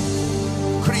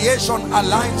 creation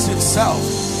aligns itself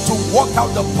to work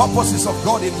out the purposes of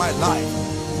God in my life.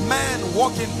 Man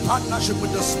walk in partnership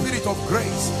with the Spirit of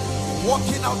grace,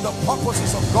 working out the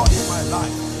purposes of God in my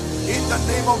life. In the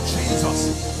name of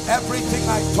Jesus, everything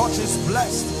I touch is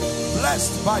blessed,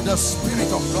 blessed by the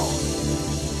Spirit of God.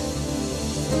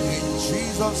 In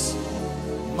Jesus'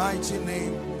 mighty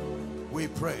name we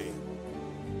pray.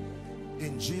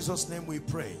 In Jesus' name we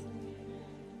pray.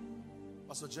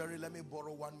 Pastor Jerry, let me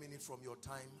borrow 1 minute from your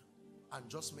time and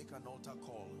just make an altar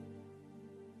call.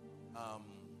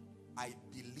 I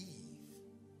believe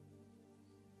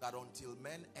that until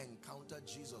men encounter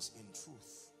Jesus in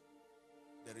truth,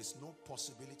 there is no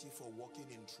possibility for walking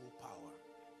in true power.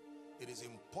 It is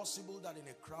impossible that in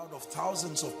a crowd of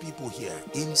thousands of people here,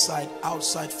 inside,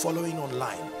 outside, following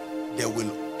online, there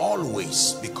will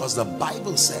always, because the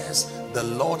Bible says the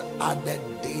Lord added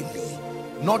daily,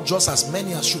 not just as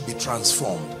many as should be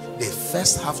transformed, they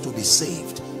first have to be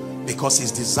saved, because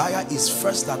his desire is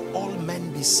first that all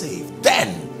men be saved,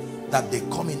 then that they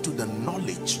come into the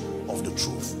knowledge of the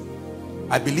truth.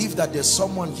 I believe that there's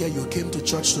someone here, you came to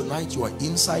church tonight, you are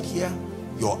inside here,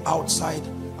 you're outside,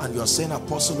 and you're saying,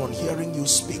 Apostle, on hearing you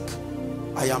speak,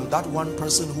 I am that one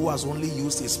person who has only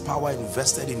used his power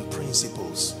invested in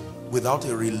principles without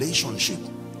a relationship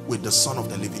with the Son of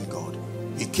the living God.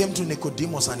 He came to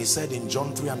Nicodemus and he said in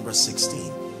John 3 and verse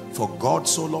 16, for God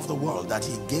so loved the world that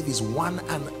he gave his one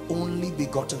and only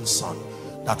begotten Son,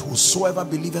 that whosoever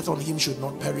believeth on him should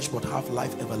not perish but have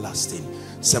life everlasting.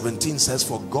 17 says,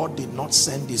 for God did not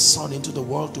send his Son into the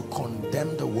world to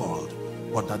condemn the world,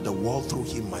 but that the world through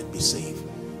him might be saved.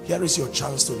 Here is your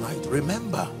chance tonight.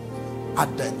 Remember,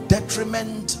 at the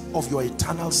detriment of your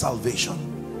eternal salvation,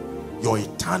 your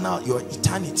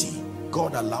eternity,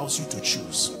 God allows you to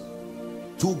choose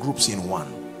two groups in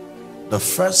one. The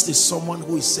first is someone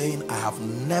who is saying, I have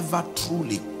never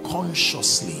truly,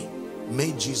 consciously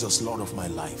made Jesus Lord of my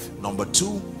life. Number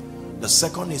two, the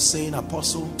second is saying,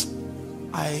 Apostle,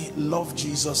 I love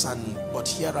Jesus, but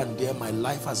here and there my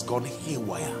life has gone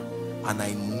haywire and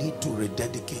I need to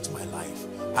rededicate my life.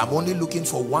 I'm only looking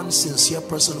for one sincere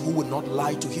person who will not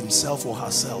lie to himself or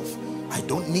herself. I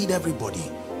don't need everybody.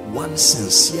 One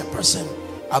sincere person.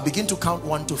 I'll begin to count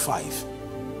 1 to 5.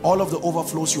 All of the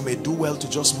overflows, you may do well to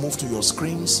just move to your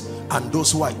screens, and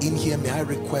those who are in here, may I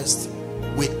request,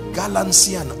 with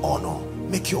gallancy and honor,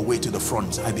 make your way to the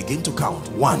front. I begin to count.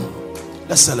 1.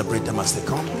 Let's celebrate them as they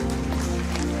come.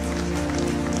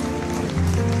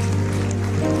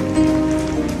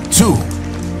 2.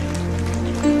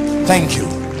 Thank you.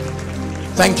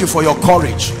 Thank you for your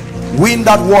courage. Win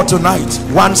that war tonight,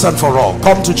 once and for all.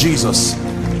 Come to Jesus.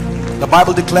 The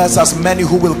Bible declares, as many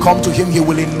who will come to him, he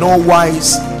will in no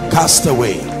wise cast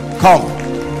away. Come.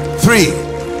 3.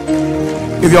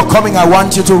 If you're coming, I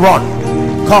want you to run.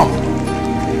 Come.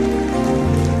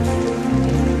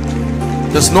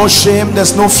 There's no shame,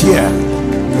 there's no fear.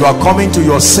 You are coming to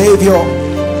your Savior,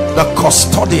 the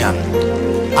custodian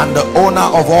and the owner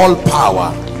of all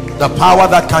power, the power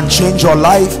that can change your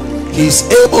life. He is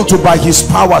able to, by his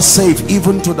power, save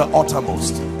even to the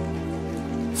uttermost.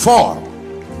 4.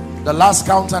 The last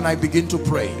count, and I begin to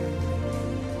pray.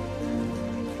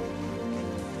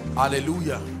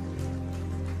 Hallelujah.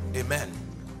 Amen.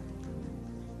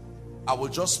 I will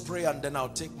just pray and then I'll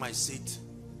take my seat.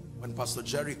 When Pastor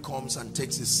Jerry comes and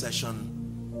takes his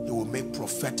session, he will make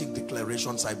prophetic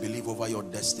declarations, I believe, over your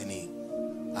destiny,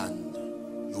 and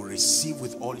you receive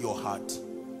with all your heart,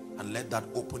 and let that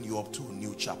open you up to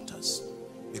new chapters.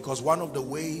 Because one of the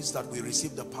ways that we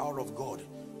receive the power of God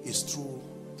is through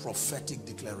prophetic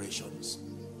declarations.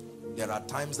 There are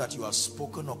times that you are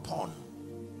spoken upon.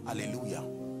 Hallelujah.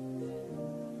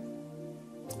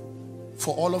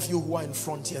 For all of you who are in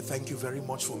front here, thank you very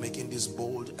much for making this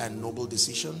bold and noble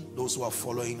decision. Those who are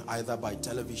following either by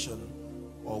television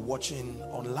or watching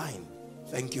online,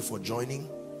 thank you for joining.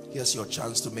 Here's your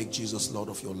chance to make Jesus Lord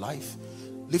of your life.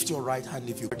 Lift your right hand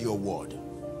if you heard your word.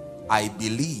 I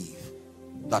believe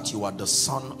that you are the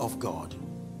Son of God.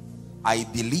 I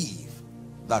believe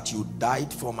that you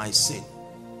died for my sin.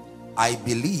 I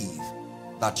believe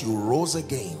that you rose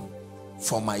again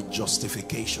for my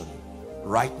justification.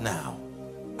 Right now,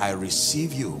 I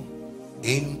receive you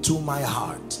into my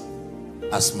heart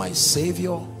as my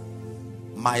Savior,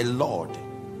 my Lord,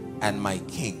 and my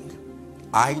King,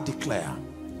 I declare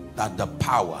that the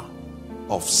power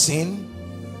of sin,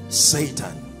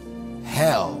 Satan,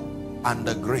 hell, and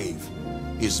the grave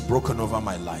is broken over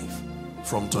my life.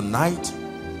 From tonight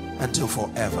until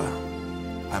forever,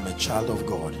 I'm a child of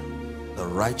God, the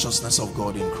righteousness of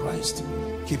God in Christ.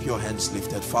 Keep your hands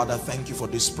lifted. Father, thank you for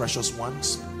these precious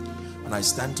ones. And I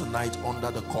stand tonight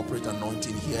under the corporate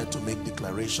anointing here to make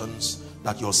declarations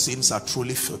that your sins are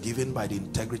truly forgiven by the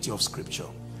integrity of Scripture.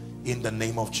 In the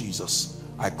name of Jesus,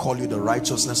 I call you the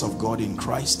righteousness of God in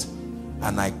Christ,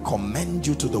 and I commend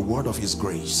you to the word of his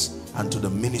grace and to the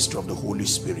ministry of the Holy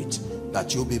Spirit,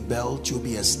 that you'll be built, you'll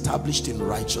be established in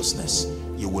righteousness.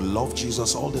 You will love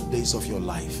Jesus all the days of your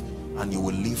life, and you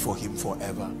will live for him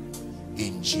forever.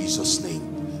 In Jesus'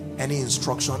 name. Any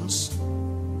instructions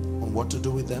on what to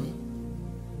do with them?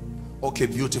 Okay,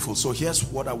 beautiful. So here's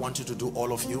what I want you to do,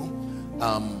 all of you.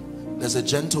 There's a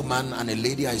gentleman and a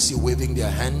lady I see waving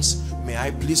their hands. May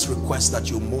I please request that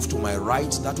you move to my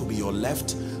right? That will be your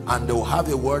left, and they'll have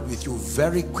a word with you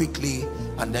very quickly,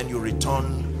 and then you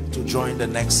return to join the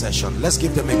next session. Let's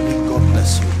give them a big God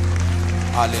bless you.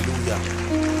 Hallelujah.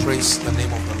 Praise the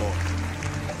name of the Lord.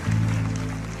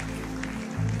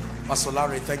 Pastor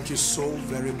Larry, thank you so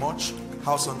very much.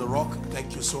 House on the Rock,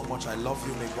 thank you so much. I love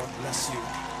you. May God bless you.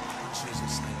 In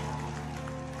Jesus' name.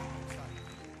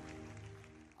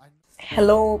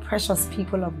 Hello, precious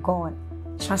people of God.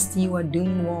 Trust you are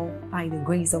doing well by the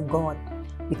grace of God.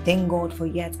 We thank God for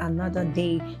yet another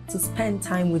day to spend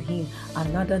time with him,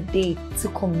 another day to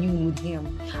commune with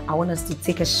him. I want us to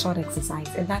take a short exercise,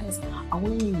 and that is, I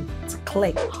want you to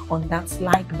click on that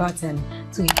like button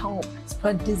to help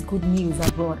spread this good news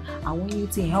abroad. I want you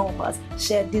to help us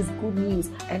share this good news,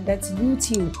 and that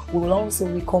YouTube will also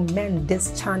recommend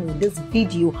this channel, this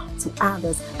video to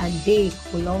others, and they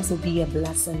will also be a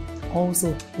blessing.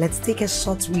 Also, let's take a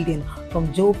short reading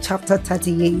from Job chapter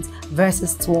 38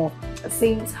 verses 12. It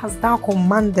says, hast thou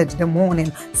commanded the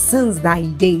morning since thy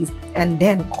days, and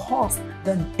then caused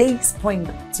the day spring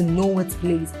to know its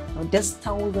place? Now this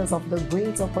tells us of the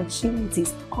great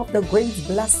opportunities, of the great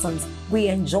blessings we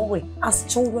enjoy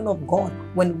as children of God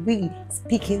when we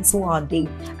speak into our day.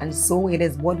 And so it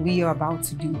is what we are about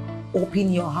to do.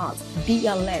 Open your heart, be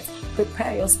alert,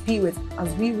 prepare your spirit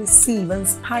as we receive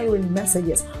inspiring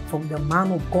messages from the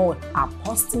man of God,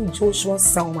 Apostle Joshua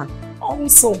Selman.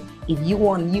 Also, if you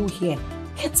are new here,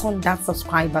 hit on that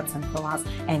subscribe button for us,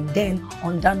 and then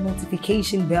on that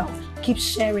notification bell. Keep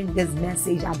sharing this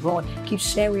message abroad. Keep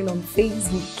sharing on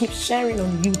Facebook. Keep sharing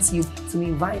on YouTube to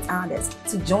invite others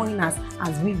to join us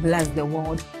as we bless the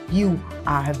world. You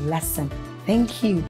are a blessing. Thank you.